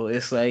 So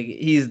it's like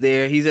he's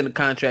there. He's in a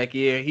contract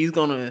year. He's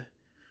going to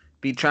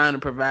be trying to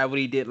provide what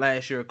he did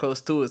last year or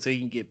close to it so he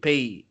can get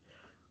paid.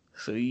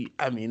 So,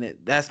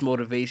 that's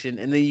motivation.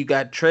 And then you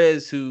got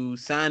Trez, who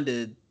signed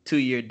a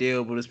 2-year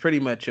deal, but it's pretty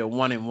much a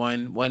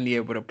 1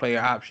 year with a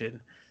player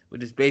option,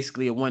 which is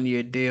basically a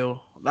 1-year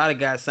deal. A lot of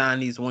guys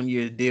sign these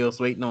 1-year deals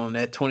waiting on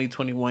that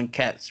 2021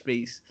 cap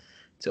space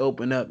to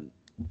open up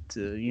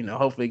to,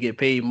 hopefully get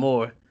paid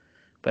more.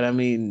 But, I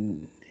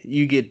mean,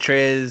 you get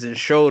Trez and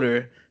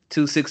Schroeder,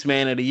 2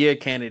 6-man of the year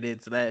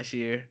candidates last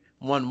year.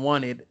 One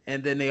wanted,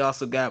 and then they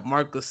also got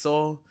Marc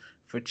Gasol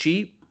for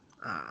cheap.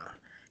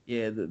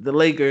 The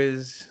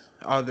Lakers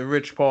are the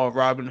Rich Paul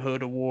Robin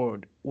Hood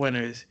Award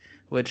winners,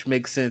 which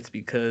makes sense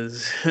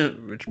because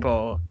Rich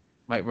Paul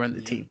might run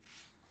the team.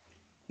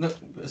 No,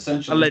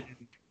 essentially.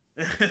 Allegedly.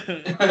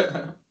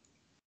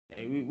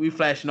 Hey, we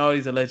flashing all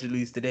these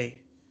allegedlys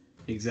today.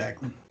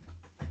 Exactly.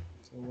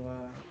 So,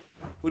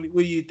 what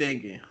are you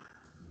thinking?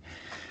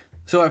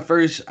 So at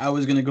first, I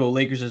was gonna go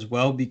Lakers as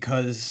well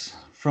because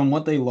from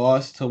what they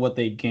lost to what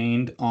they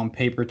gained on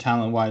paper,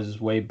 talent-wise,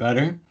 is way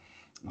better.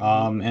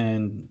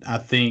 And I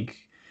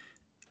think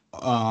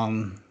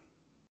Montrez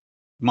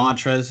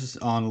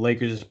on the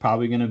Lakers is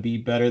probably going to be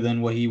better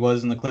than what he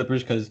was in the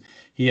Clippers because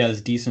he has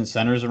decent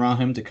centers around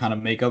him to kind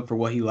of make up for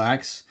what he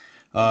lacks,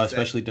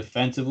 especially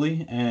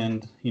defensively.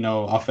 And,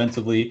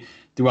 offensively,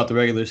 throughout the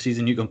regular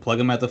season, you can plug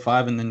him at the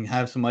 5 and then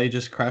have somebody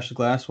just crash the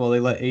glass while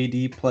they let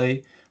AD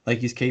play like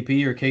he's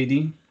KP or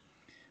KD.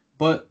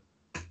 But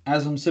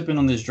as I'm sipping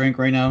on this drink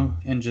right now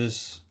and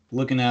just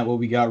looking at what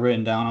we got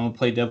written down, I'm going to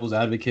play devil's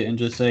advocate and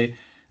just say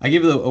I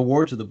give the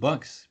award to the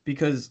Bucks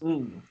because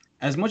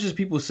as much as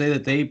people say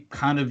that they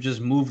kind of just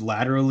moved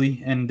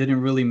laterally and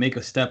didn't really make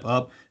a step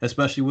up,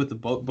 especially with the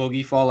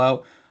bogey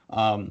fallout,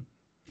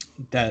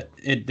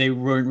 they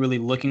weren't really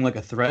looking like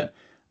a threat.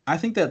 I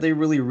think that they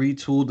really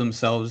retooled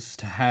themselves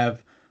to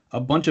have a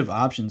bunch of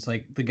options.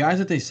 Like the guys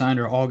that they signed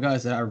are all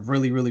guys that I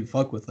really, really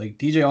fuck with. Like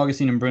DJ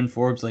Augustine and Bryn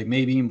Forbes, like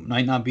maybe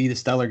might not be the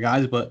stellar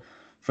guys, but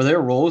for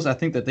their roles, I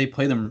think that they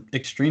play them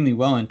extremely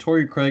well. And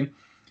Torrey Craig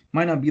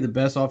might not be the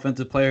best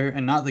offensive player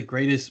and not the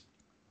greatest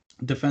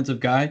defensive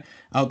guy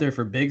out there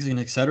for bigs and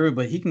etc.,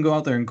 but he can go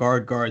out there and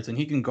guard guards and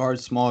he can guard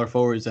smaller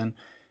forwards. And,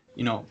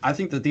 I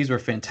think that these were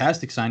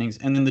fantastic signings.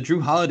 And then the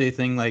Drew Holiday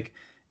thing, like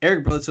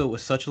Eric Bledsoe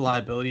was such a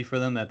liability for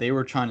them that they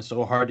were trying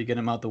so hard to get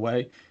him out the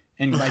way.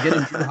 And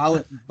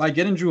by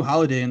getting Drew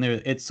Holiday in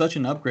there, it's such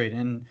an upgrade.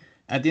 And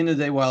at the end of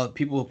the day, while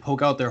people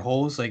poke out their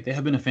holes, like they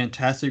have been a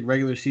fantastic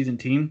regular season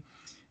team.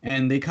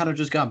 and they kind of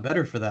just got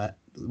better for that.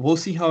 We'll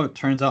see how it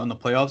turns out in the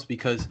playoffs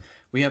because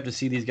we have to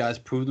see these guys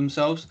prove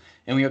themselves,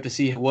 and we have to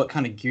see what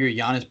kind of gear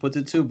Giannis puts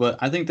it to. But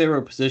I think they were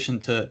in a position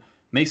to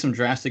make some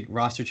drastic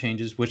roster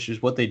changes, which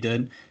is what they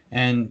did,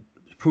 and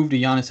prove to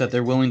Giannis that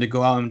they're willing to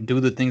go out and do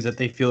the things that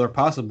they feel are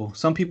possible.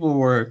 Some people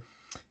were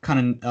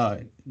kind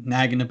of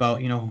nagging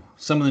about,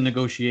 some of the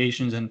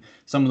negotiations and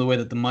some of the way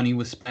that the money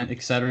was spent,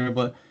 etc.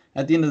 But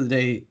at the end of the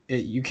day,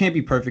 you can't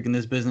be perfect in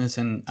this business,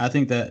 and I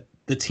think that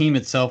the team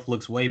itself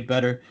looks way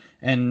better.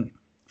 And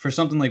for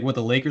something like what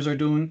the Lakers are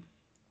doing,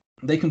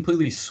 they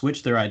completely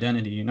switched their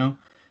identity.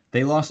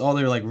 They lost all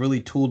their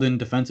really tooled in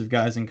defensive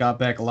guys and got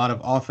back a lot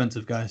of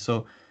offensive guys.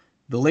 So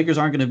the Lakers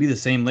aren't going to be the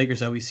same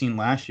Lakers that we've seen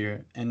last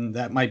year, and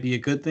that might be a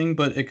good thing,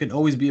 but it could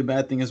always be a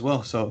bad thing as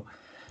well. So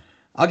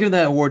I'll give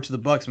that award to the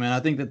Bucks, man. I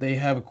think that they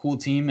have a cool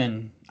team,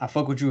 and I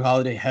fuck with Drew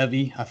Holiday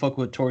heavy. I fuck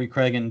with Torrey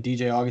Craig and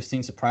DJ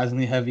Augustine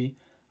surprisingly heavy,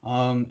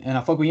 and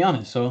I fuck with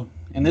Giannis. So,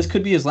 and this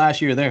could be his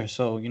last year there.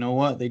 So you know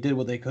what? They did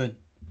what they could.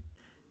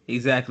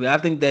 Exactly. I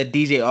think that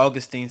DJ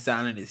Augustine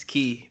signing is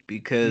key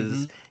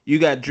because you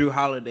got Drew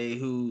Holiday,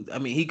 who,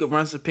 he could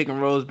run some pick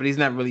and rolls, but he's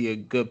not really a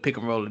good pick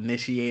and roll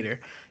initiator.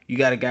 You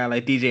got a guy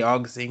like DJ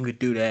Augustine who could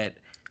do that,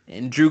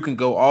 and Drew can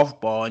go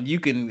off ball, and you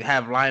can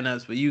have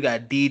lineups where you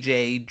got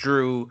DJ,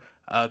 Drew,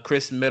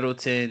 Chris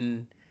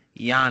Middleton,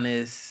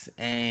 Giannis,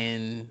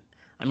 and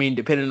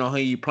depending on who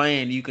you're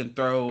playing, you can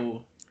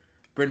throw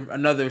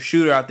another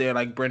shooter out there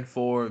like Brent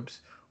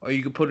Forbes, or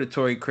you can put a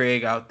Torrey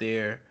Craig out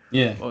there.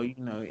 Yeah. Or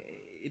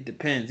it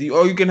depends.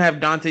 Or you can have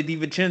Dante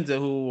DiVincenzo,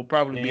 who will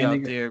probably be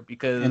out there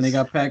because. And they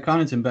got Pat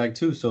Connaughton back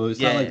too, so it's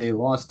not like they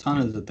lost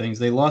tons of things.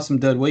 They lost some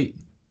dead weight.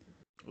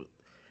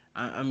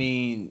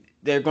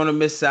 They're gonna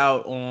miss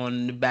out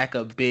on the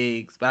backup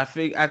bigs, but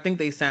I think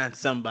they signed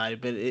somebody,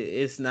 but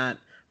it's not.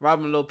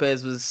 Robin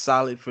Lopez was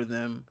solid for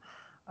them.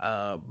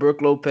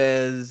 Brook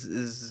Lopez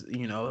is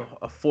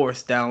a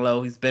force down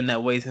low. He's been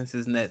that way since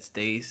his Nets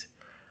days.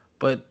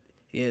 But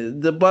yeah,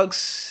 the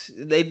Bucks,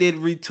 they did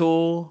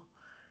retool.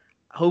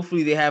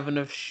 Hopefully they have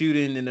enough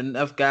shooting and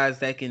enough guys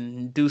that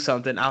can do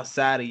something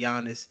outside of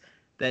Giannis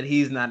that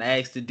he's not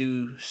asked to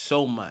do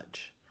so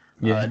much.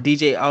 Yeah.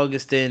 DJ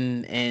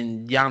Augustin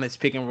and Giannis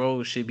pick and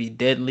roll should be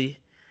deadly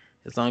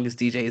as long as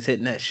DJ is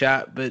hitting that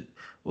shot. But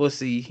we'll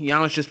see.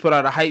 Giannis just put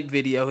out a hype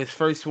video, his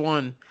first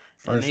one.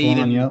 And he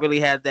didn't really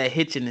have that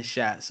hitch in the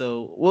shot.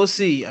 So we'll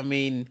see.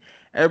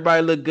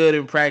 Everybody looked good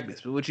in practice.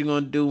 But what you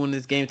going to do when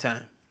it's game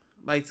time?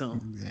 Lights on.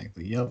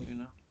 Exactly, yep.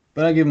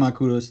 But I give my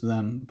kudos to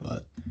them.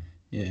 But,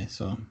 yeah,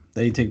 so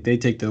they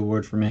take the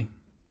award for me.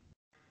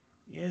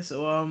 Yeah,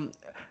 so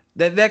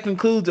that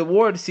concludes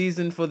award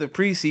season for the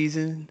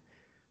preseason.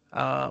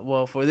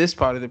 For this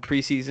part of the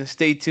preseason,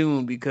 stay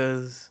tuned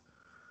because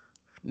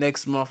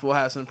next month we'll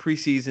have some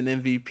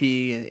preseason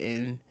MVP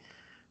and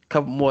a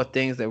couple more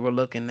things that we're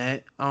looking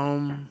at.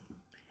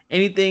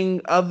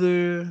 Anything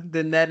other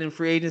than that in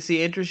free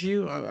agency interest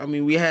you?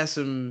 We had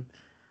some.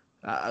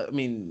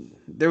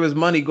 There was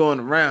money going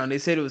around. They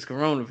said it was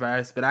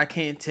coronavirus, but I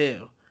can't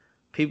tell.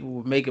 People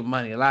were making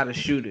money. A lot of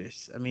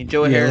shooters.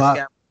 Joe Harris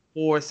got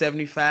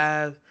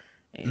 $475,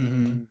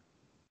 and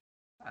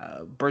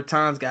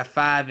Bertans got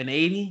 $5 and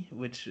 $80,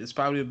 which is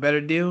probably a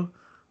better deal.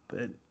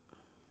 But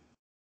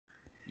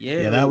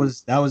yeah, that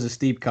was a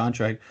steep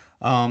contract.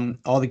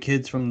 All the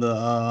kids from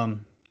the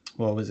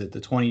what was it, the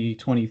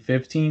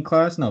 2015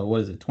 class? No,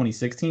 what is it,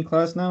 2016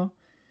 class now?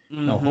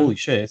 Mm-hmm. No, holy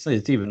shit,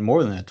 it's even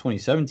more than that.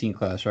 2017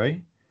 class,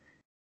 right?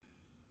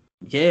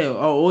 Yeah.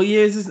 Oh, what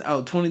year is this?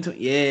 Oh, 2020.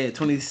 Yeah,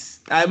 20.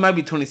 It might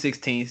be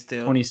 2016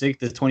 still. The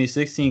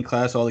 2016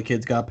 class, all the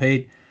kids got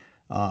paid.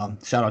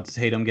 Shout out to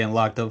Tatum getting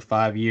locked up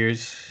 5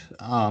 years.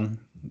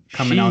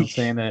 Coming out and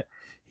saying that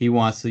he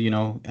wants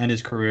to, end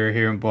his career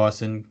here in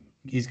Boston.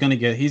 He's gonna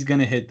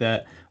hit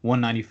that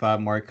 195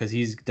 mark because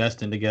he's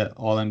destined to get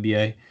All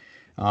NBA.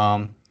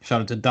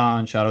 Shout out to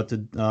Don. Shout out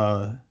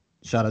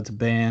to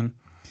Bam.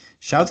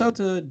 Shouts out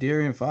to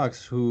De'Aaron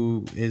Fox,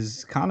 who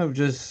is kind of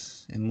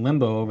just in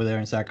limbo over there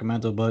in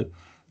Sacramento, but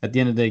at the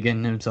end of the day,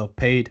 getting himself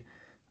paid.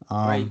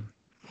 Right.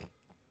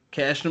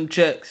 Cash them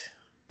checks.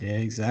 Yeah,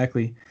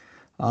 exactly.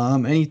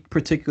 Any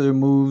particular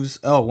moves?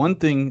 Oh, one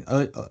thing.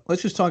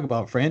 Let's just talk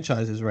about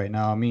franchises right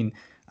now.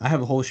 I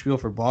have a whole spiel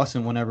for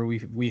Boston whenever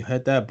we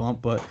hit that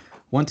bump, but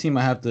one team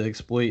I have to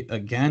exploit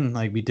again,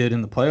 like we did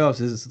in the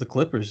playoffs, is the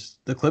Clippers.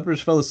 The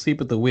Clippers fell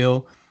asleep at the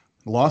wheel,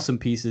 lost some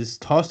pieces,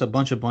 tossed a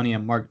bunch of money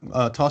at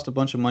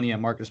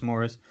Marcus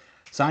Morris,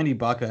 signed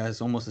Ibaka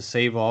as almost a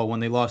save-all when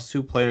they lost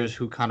two players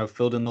who kind of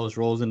filled in those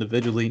roles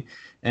individually,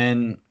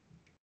 and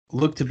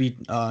looked to be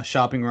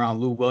shopping around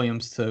Lou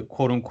Williams to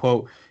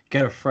quote-unquote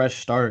get a fresh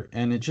start.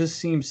 And it just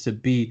seems to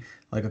be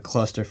like a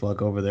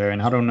clusterfuck over there.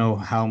 And I don't know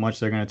how much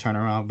they're going to turn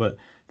around, but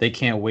they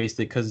can't waste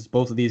it because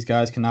both of these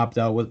guys can opt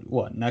out with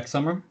next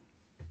summer?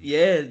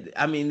 Yeah,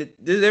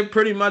 they're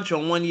pretty much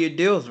on 1 year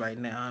deals right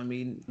now.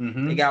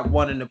 They got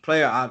one in the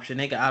player option.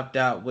 They can opt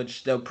out,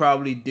 which they'll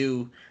probably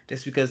do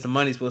just because the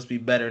money's supposed to be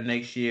better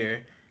next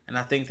year. And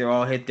I think they'll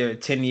all hit their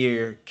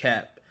 10-year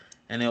cap,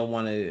 and they'll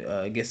want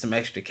to get some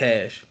extra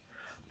cash.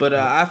 But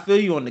I feel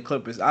you on the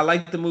Clippers. I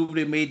like the move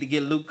they made to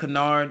get Luke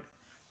Kennard.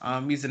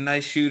 He's a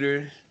nice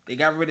shooter. They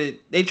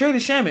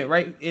traded Shamet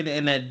right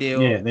in that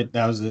deal. Yeah,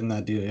 that was in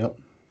that deal. Yep.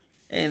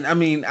 And I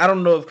mean, I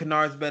don't know if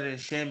Kennard's better than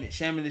Shamet.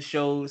 Shamet has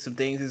showed some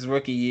things his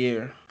rookie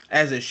year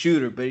as a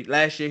shooter, but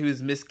last year he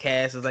was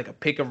miscast as like a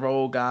pick and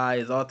roll guy,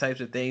 as all types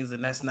of things,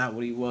 and that's not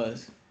what he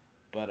was.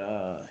 But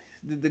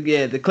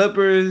the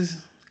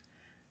Clippers,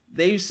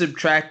 they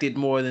subtracted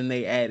more than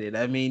they added.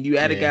 I mean, you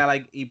add a guy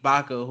like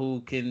Ibaka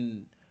who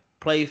can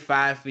play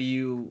five for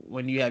you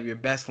when you have your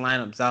best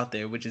lineups out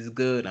there, which is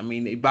good. I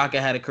mean, Ibaka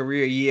had a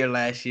career year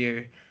last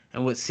year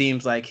and what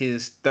seems like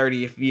his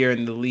 30th year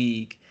in the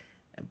league.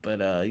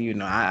 But I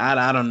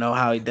don't know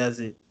how he does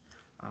it.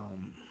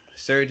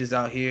 Serge is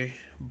out here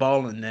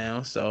balling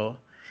now, so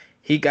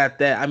he got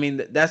that. I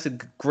mean, that's a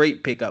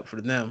great pickup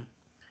for them.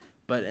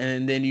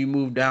 And then you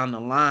move down the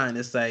line,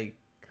 it's like,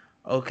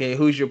 okay,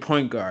 who's your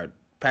point guard?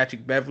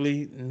 Patrick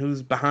Beverly, and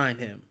who's behind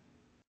him?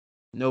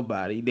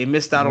 Nobody. They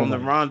missed out on the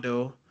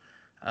Rondo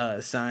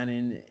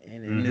signing,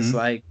 and it's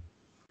like,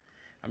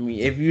 I mean,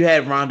 if you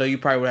had Rondo, you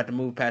probably would have to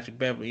move Patrick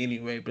Beverly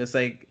anyway. But it's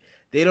like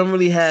they don't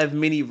really have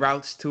many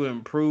routes to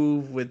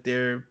improve with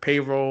their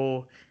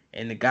payroll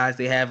and the guys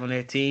they have on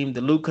their team.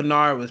 The Luke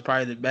Kennard was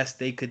probably the best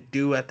they could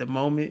do at the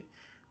moment.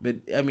 But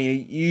I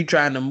mean, you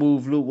trying to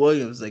move Luke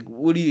Williams, like,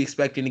 what are you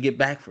expecting to get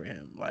back for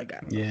him? Like,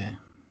 yeah.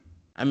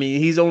 I mean,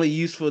 he's only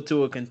useful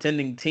to a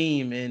contending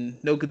team,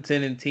 and no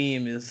contending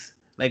team is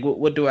like,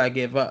 what do I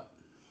give up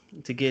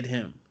to get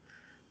him?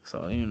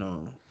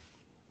 So,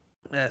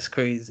 that's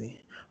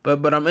crazy.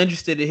 But I'm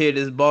interested to hear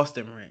this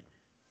Boston rant.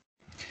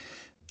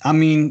 I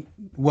mean,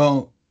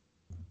 well,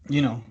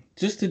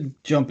 just to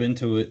jump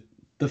into it,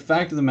 the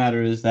fact of the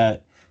matter is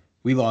that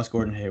we lost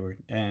Gordon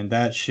Hayward, and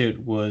that shit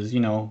was,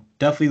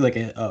 definitely like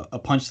a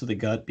punch to the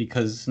gut,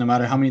 because no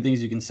matter how many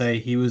things you can say,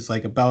 he was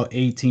like about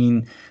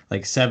 18,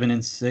 like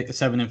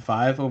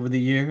 7-5 over the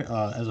year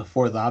as a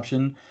fourth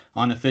option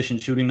on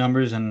efficient shooting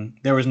numbers. And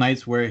there was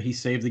nights where he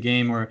saved the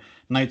game, or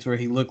nights where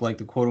he looked like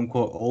the quote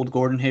unquote old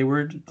Gordon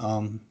Hayward,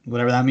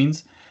 whatever that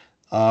means.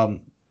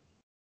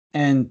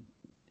 And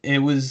it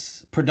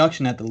was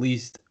production at the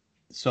least.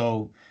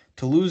 So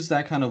to lose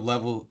that kind of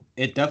level,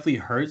 it definitely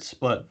hurts,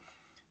 but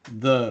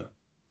the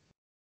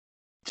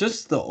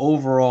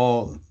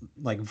overall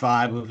like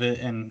vibe of it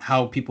and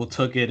how people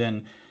took it,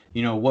 and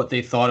what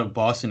they thought of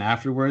Boston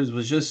afterwards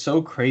was just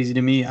so crazy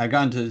to me. I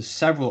got into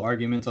several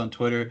arguments on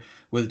Twitter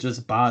with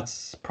just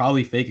bots,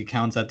 probably fake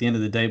accounts at the end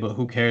of the day, but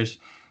who cares,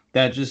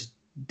 that just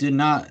did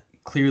not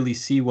clearly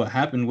see what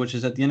happened, which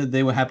is at the end of the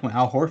day what happened with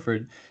Al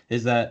Horford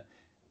is that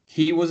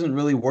he wasn't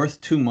really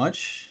worth too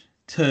much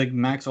to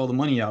max all the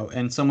money out,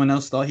 and someone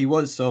else thought he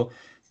was. So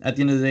at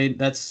the end of the day,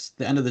 that's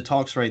the end of the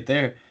talks right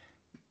there.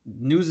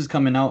 News is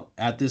coming out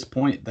at this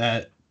point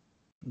that,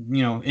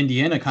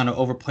 Indiana kind of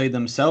overplayed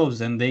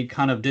themselves, and they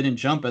kind of didn't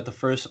jump at the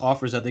first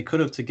offers that they could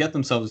have to get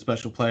themselves a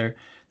special player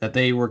that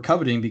they were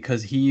coveting,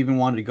 because he even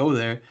wanted to go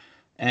there.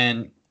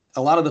 And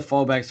a lot of the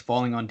fallbacks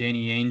falling on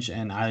Danny Ainge,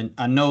 and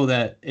I know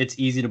that it's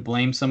easy to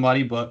blame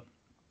somebody, but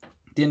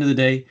at the end of the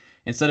day,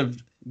 instead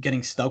of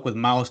getting stuck with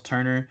Miles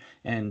Turner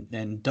and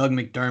Doug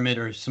McDermott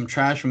or some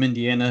trash from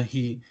Indiana,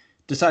 he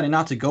decided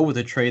not to go with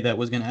a trade that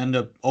was going to end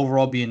up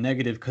overall being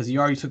negative, because he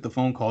already took the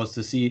phone calls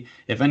to see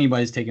if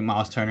anybody's taking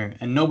Miles Turner,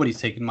 and nobody's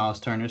taking Miles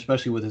Turner,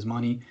 especially with his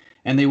money.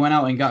 And they went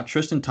out and got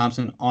Tristan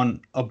Thompson on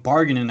a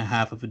bargain and a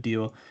half of a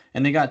deal,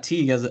 and they got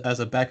Teague as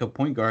a backup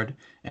point guard,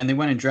 and they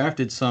went and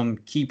drafted some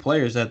key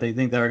players that they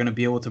think that are going to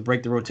be able to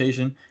break the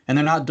rotation, and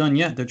they're not done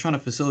yet. They're trying to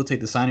facilitate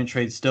the sign and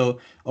trade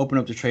still, open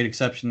up the trade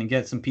exception, and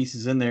get some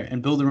pieces in there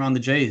and build around the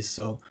Jays.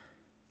 So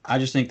I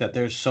just think that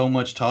there's so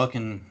much talk,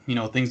 and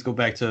things go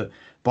back to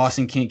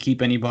Boston can't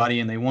keep anybody,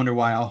 and they wonder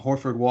why Al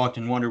Horford walked,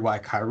 and wonder why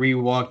Kyrie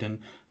walked, and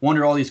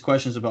wonder all these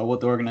questions about what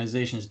the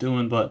organization is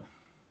doing. But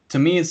to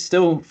me, it's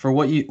still, for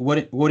what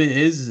it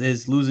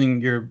is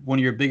losing one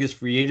of your biggest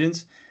free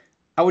agents.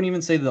 I wouldn't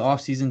even say the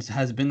offseason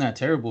has been that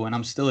terrible, and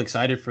I'm still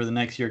excited for the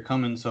next year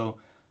coming. So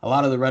a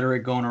lot of the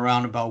rhetoric going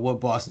around about what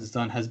Boston's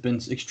done has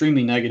been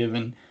extremely negative,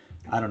 and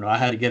I don't know, I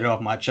had to get it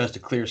off my chest to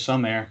clear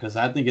some air, because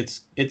I think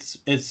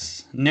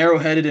it's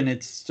narrow-headed, and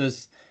it's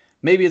just,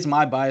 maybe it's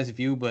my biased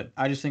view, but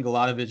I just think a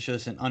lot of it's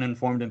just an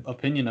uninformed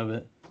opinion of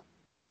it.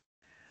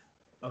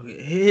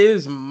 Okay,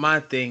 here's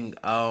my thing.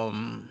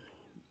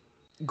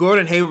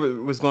 Gordon Hayward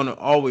was going to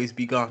always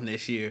be gone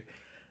this year,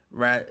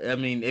 right? I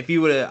mean, if he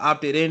would have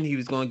opted in, he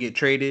was going to get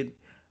traded.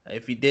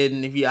 If he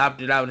didn't, if he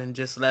opted out and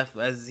just left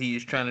as he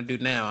is trying to do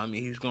now, I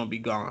mean, he's going to be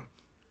gone.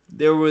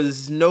 There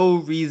was no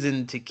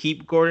reason to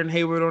keep Gordon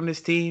Hayward on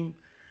this team.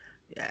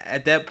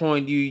 At that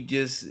point,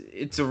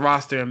 it's a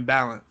roster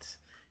imbalance.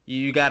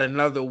 You got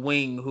another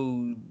wing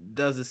who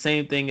does the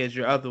same thing as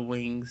your other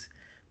wings,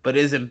 but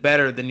isn't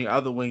better than your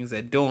other wings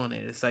at doing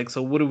it. It's like,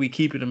 so what are we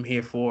keeping him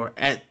here for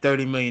at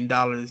 $30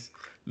 million,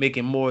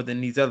 making more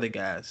than these other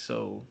guys?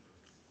 So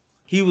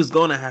he was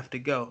going to have to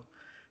go.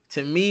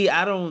 To me,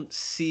 I don't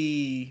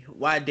see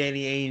why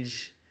Danny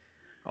Ainge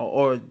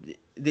or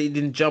they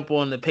didn't jump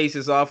on the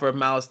Pacers offer of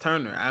Miles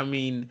Turner. I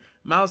mean,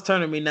 Miles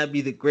Turner may not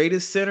be the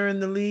greatest center in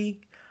the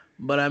league,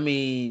 but I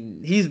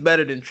mean, he's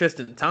better than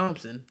Tristan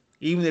Thompson.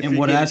 Even if In you're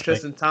what giving aspect?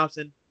 Tristan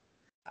Thompson,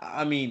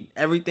 I mean,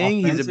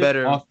 everything. He's a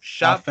better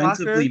shot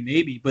Offensively, blocker.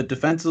 maybe, but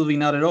defensively,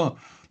 not at all. No,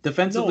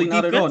 Defensively,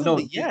 not at all. No,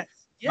 defensively, yes,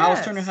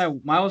 Miles Turner yes.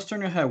 had Miles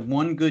Turner had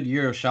one good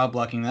year of shot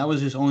blocking. That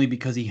was just only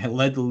because he had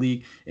led the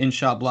league in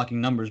shot blocking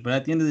numbers. But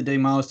at the end of the day,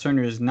 Miles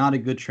Turner is not a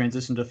good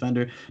transition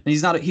defender. And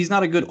he's not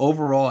a good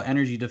overall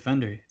energy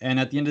defender. And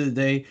at the end of the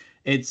day,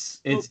 it's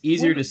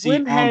easier to see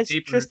When on has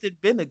paper. Tristan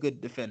been a good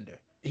defender?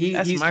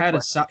 That's He's my had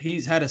question.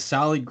 he's had a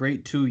solid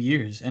great 2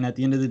 years. And at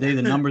the end of the day,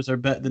 the numbers are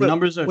the But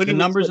numbers are when the he was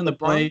numbers with in the LeBron,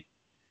 play.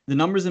 The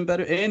numbers in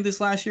better and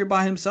this last year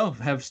by himself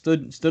have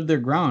stood their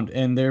ground,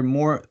 and they're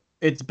more.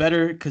 It's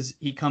better because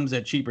he comes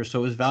at cheaper,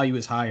 so his value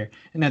is higher.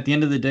 And at the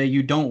end of the day,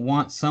 you don't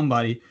want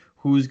somebody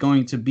who's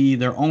going to be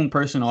their own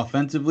person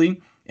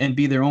offensively and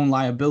be their own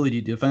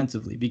liability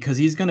defensively, because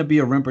he's going to be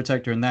a rim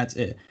protector and that's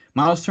it.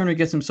 Miles Turner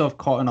gets himself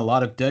caught in a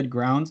lot of dead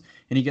grounds,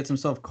 and he gets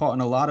himself caught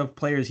in a lot of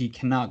players he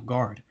cannot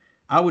guard.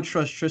 I would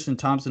trust Tristan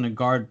Thompson to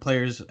guard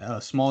players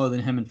smaller than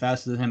him and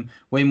faster than him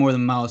way more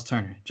than Miles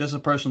Turner. Just a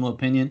personal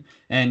opinion,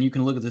 and you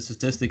can look at the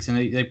statistics, and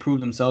they prove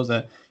themselves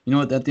that, you know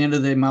what, at the end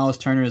of the day, Miles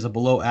Turner is a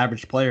below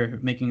average player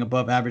making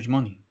above average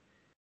money.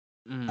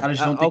 I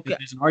just don't think that okay,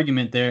 there's an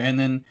argument there. And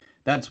then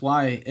that's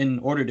why, in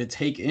order to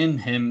take in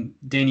him,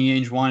 Danny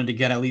Ainge wanted to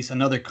get at least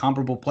another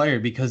comparable player,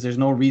 because there's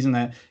no reason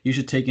that you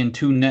should take in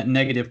two net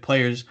negative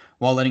players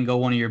while letting go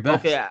one of your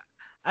best. okay.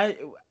 I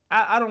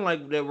I don't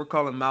like that we're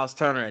calling Miles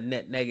Turner a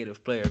net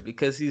negative player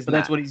because he's But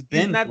that's not. what he's He's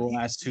been for not. the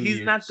last two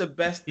He's not years. the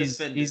best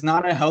defender. He's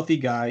not a healthy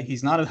guy.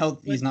 He's not a But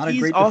he's not a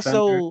he's great defender.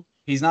 also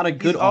He's not a he's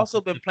good also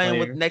been offensive playing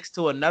with player. next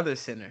to another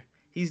center.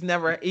 He's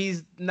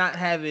not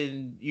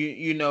having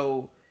you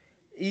know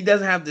he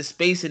doesn't have the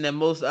spacing that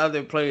most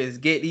other players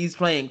get. He's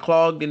playing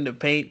clogged in the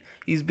paint.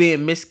 He's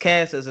being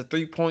miscast as a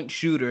 3-point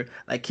shooter.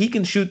 Like, he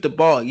can shoot the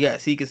ball.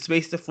 Yes, he can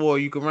space the floor.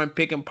 You can run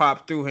pick and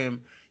pop through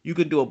him. You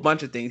can do a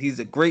bunch of things. He's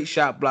a great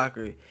shot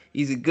blocker.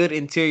 He's a good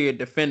interior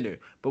defender.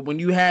 But when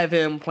you have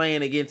him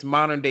playing against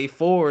modern day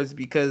fours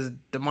because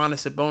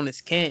Domantas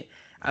Sabonis can't,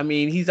 I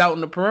mean, he's out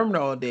in the perimeter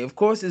all day. Of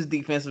course, his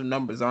defensive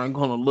numbers aren't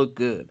going to look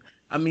good.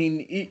 I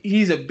mean,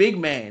 he's a big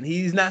man.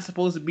 He's not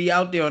supposed to be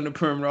out there on the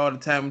perimeter all the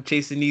time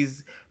chasing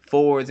these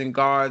forwards and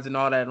guards and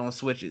all that on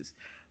switches.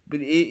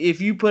 But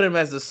if you put him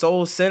as the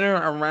sole center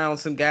around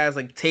some guys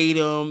like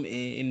Tatum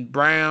and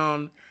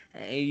Brown,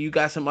 and you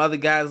got some other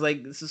guys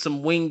like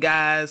some wing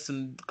guys,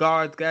 some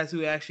guards, guys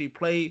who actually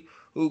play,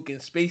 who can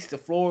space the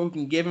floor, who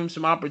can give him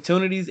some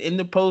opportunities in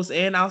the post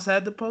and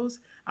outside the post,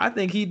 I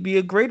think he'd be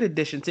a great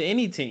addition to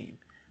any team.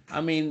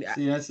 I mean,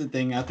 See, that's the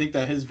thing. I think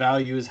that his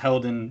value is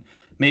held in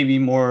maybe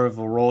more of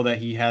a role that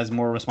he has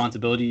more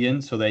responsibility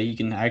in, so that he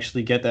can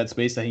actually get that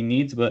space that he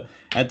needs. But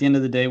at the end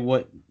of the day,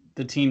 what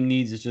the team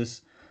needs is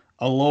just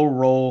a low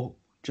role,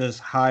 just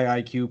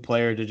high IQ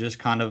player to just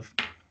kind of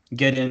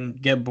get in,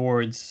 get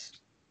boards,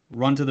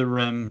 run to the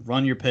rim,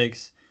 run your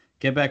picks,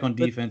 get back on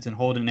but defense, and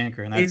hold an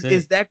anchor, and that's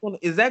is it. that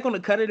going to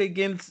cut it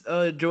against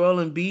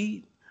Joel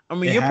Embiid? I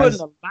mean, It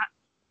has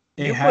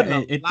you're putting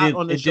a lot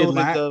on the it did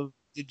shoulders of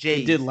the It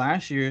did Jays.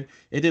 last year.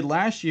 It did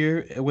last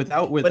year But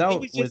it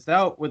was just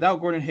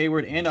without Gordon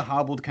Hayward and a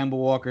hobbled Kemba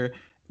Walker,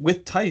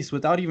 with Tice,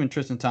 without even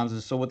Tristan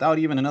Thompson, so without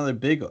even another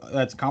big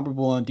that's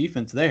comparable on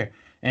defense there.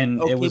 And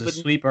it okay, was a but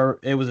sweeper.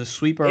 It was a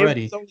sweep it was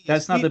already. only a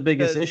That's not the sweep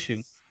biggest because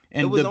issue.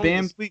 And the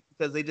Bam,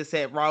 they just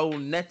had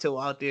Raul Neto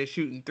out there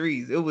shooting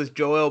threes. It was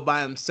Joel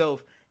by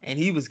himself, and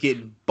he was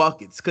getting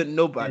buckets. Couldn't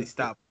nobody it,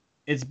 stop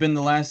it's been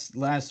the last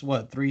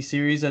what 3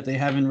 series that they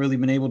haven't really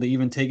been able to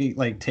even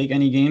take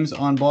any games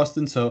on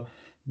Boston. So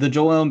the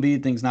Joel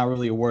Embiid thing's not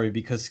really a worry,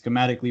 because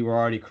schematically we're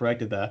already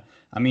corrected that.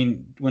 I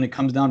mean, when it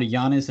comes down to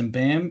Giannis and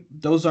Bam,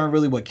 those aren't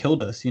really what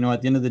killed us. You know,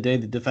 at the end of the day,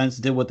 the defense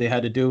did what they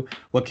had to do.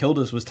 What killed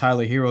us was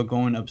Tyler Hero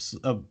going up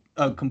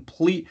a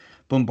complete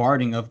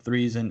bombarding of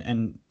threes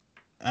and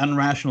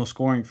unrational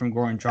scoring from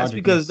Goran That's Dragic,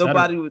 because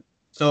etc.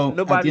 So at the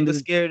nobody end of was the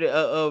scared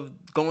of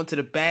going to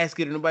the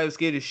basket, or nobody was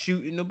scared of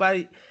shooting.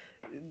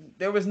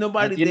 There was at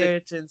nobody the end of, there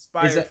to is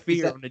inspire that is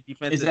fear that on the is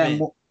defensive that end.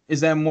 more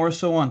is that more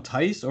so on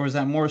Tice, or is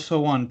that more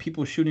so on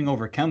people shooting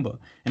over Kemba?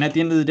 And at the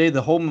end of the day,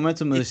 the whole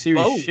momentum of the It's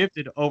series both.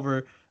 shifted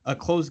over a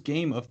close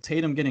game of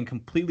Tatum getting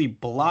completely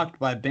blocked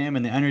by Bam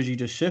and the energy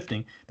just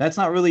shifting. That's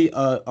not really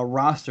a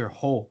roster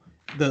whole.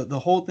 The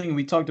whole thing,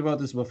 we talked about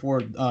this before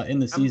in the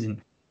I'm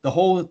season. The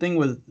whole thing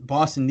with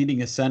Boston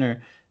needing a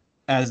center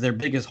as their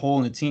biggest hole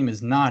in the team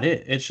is not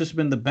it. It's just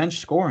been the bench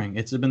scoring.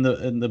 It's been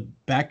the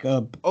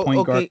backup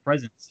point guard okay.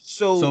 presence.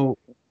 So So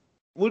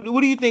what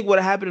do you think would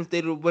have happened if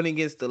they went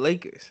against the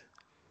Lakers?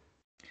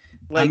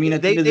 I Like, mean,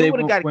 at the end of the they day, would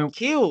have got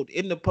killed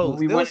in the when post.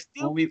 we They'll went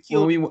still get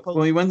killed in the when post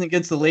we went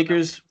against the going out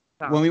Lakers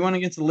when we Thompson. went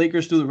against the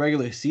Lakers through the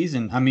regular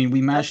season, I mean,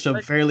 we That's matched up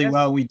reg- fairly that's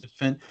well. We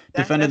defended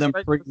that's them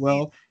regular pretty season.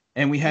 well,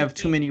 and we You have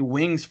too can't. many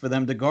wings for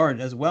them to guard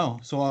as well.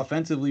 So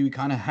offensively, we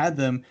kind of had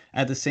them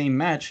at the same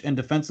match, and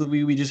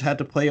defensively, we just had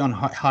to play on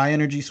high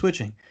energy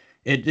switching.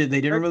 They didn't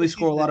Regular really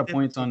score a season lot is of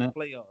points different from on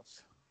the it.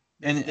 playoffs.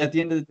 That's And at the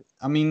different. end of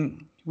I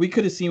mean, we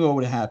could have seen what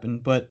would have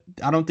happened, but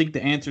I don't think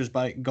the answer is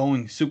by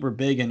going super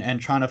big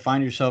and trying to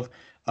find yourself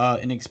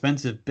an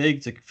expensive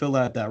big to fill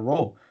out that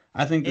role.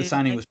 I think the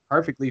signing was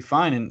perfectly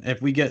fine, and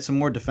if we get some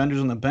more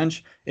defenders on the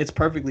bench, it's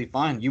perfectly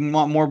fine. You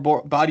want more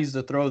bodies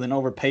to throw than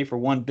overpay for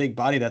one big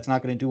body that's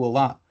not going to do a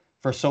lot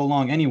for so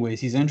long. Anyways,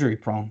 he's injury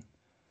prone.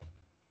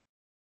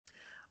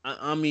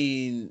 I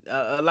mean,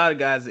 a lot of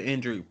guys are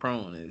injury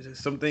prone.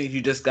 It's some things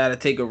you just got to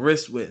take a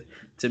risk with.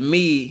 To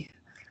me,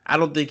 I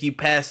don't think you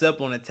pass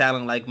up on a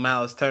talent like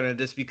Miles Turner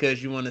just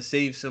because you want to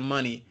save some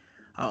money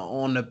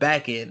on the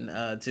back end.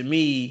 To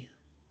me,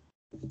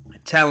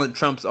 talent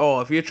trumps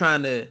all. If you're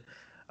trying to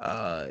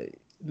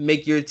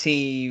make your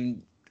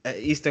team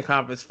Eastern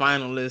Conference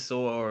finalists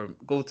or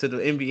go to the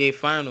NBA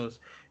Finals,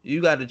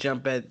 you got to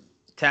jump at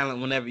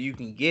talent whenever you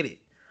can get it.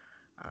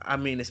 I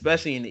mean,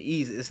 especially in the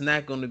East, it's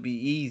not going to be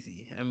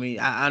easy. I mean,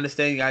 I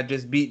understand I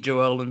just beat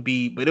Joel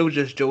Embiid, but it was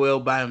just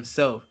Joel by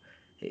himself.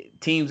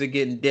 Teams are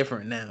getting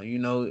different now, you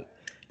know.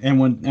 And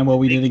what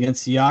we did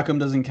against Siakam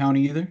doesn't count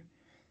either.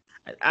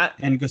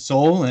 And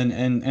Gasol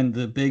and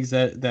the bigs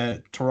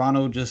that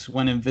Toronto just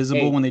went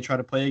invisible when they try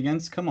to play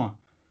against. Come on.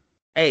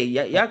 Hey,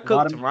 y'all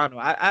cooked Toronto.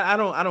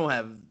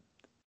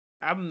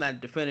 I'm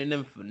not defending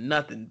them for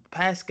nothing.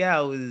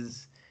 Pascal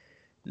is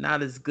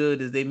not as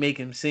good as they make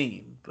him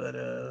seem,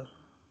 but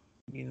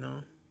you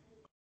know,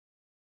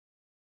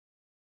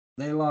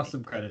 they lost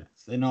some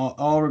credits in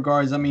all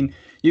regards. I mean,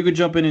 you could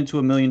jump into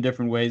a million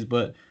different ways,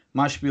 but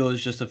my spiel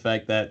is just the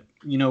fact that,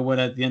 you know what,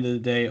 at the end of the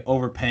day,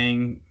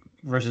 overpaying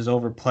versus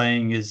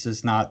overplaying is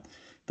just not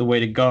the way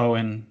to go,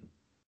 and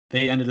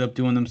they ended up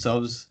doing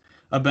themselves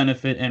a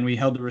benefit, and we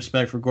held the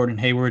respect for Gordon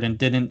Hayward and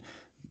didn't,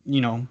 you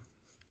know,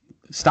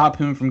 stop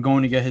him from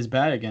going to get his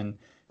bag. And,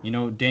 you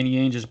know, Danny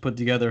Ainge has put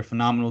together a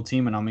phenomenal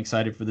team, and I'm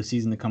excited for the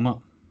season to come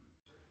up.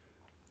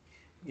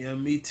 Yeah,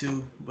 me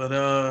too. But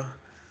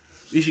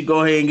we should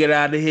go ahead and get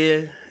out of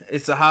here.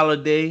 It's a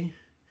holiday.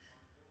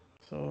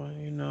 So,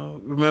 you know,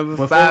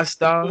 remember 5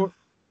 star.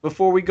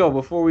 Before we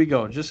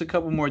go, just a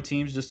couple more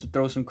teams just to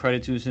throw some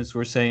credit to, since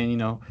we're saying, you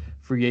know,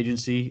 free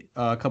agency.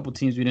 A couple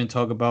teams we didn't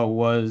talk about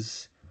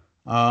was,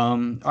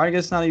 I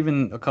guess not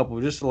even a couple,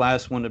 just the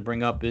last one to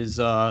bring up is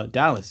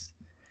Dallas.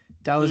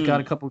 Dallas got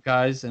a couple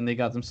guys, and they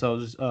got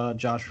themselves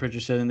Josh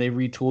Richardson, and they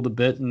retooled a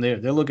bit, and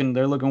they're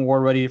looking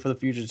war ready for the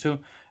future too.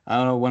 I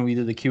don't know, when we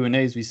did the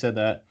Q&As, we said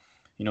that,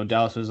 you know,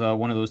 Dallas was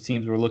one of those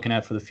teams we're looking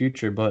at for the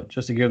future, but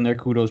just to give them their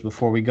kudos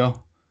before we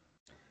go.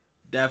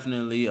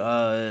 Definitely,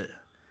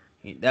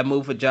 that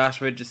move for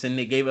Josh Richardson,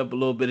 they gave up a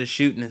little bit of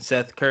shooting in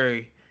Seth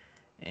Curry,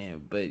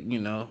 but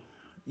you know,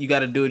 you got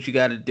to do what you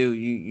got to do.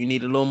 You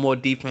need a little more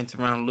defense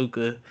around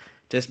Luka,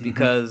 just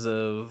because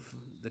of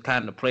the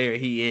kind of player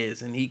he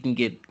is, and he can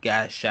get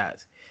guys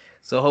shots.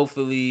 So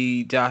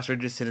hopefully Josh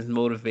Richardson is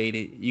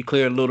motivated. You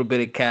clear a little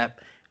bit of cap,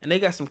 and they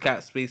got some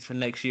cap space for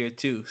next year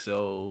too.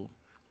 So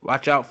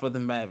watch out for the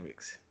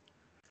Mavericks.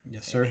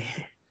 Yes, sir.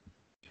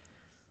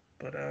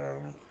 But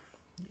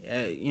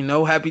yeah, you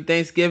know, happy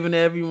Thanksgiving to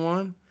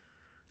everyone.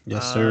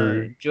 Yes,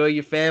 sir. Enjoy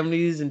your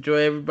families. Enjoy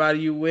everybody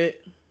you with.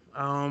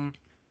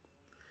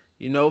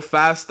 You know,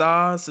 5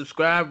 stars,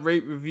 subscribe,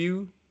 rate,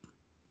 review.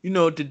 You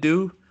know what to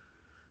do.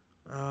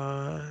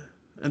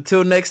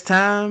 Until next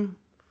time,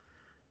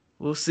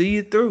 we'll see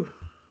you through.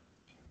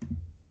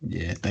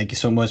 Yeah, thank you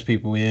so much,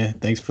 people. Yeah,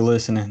 thanks for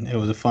listening. It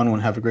was a fun one.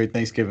 Have a great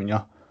Thanksgiving,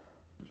 y'all.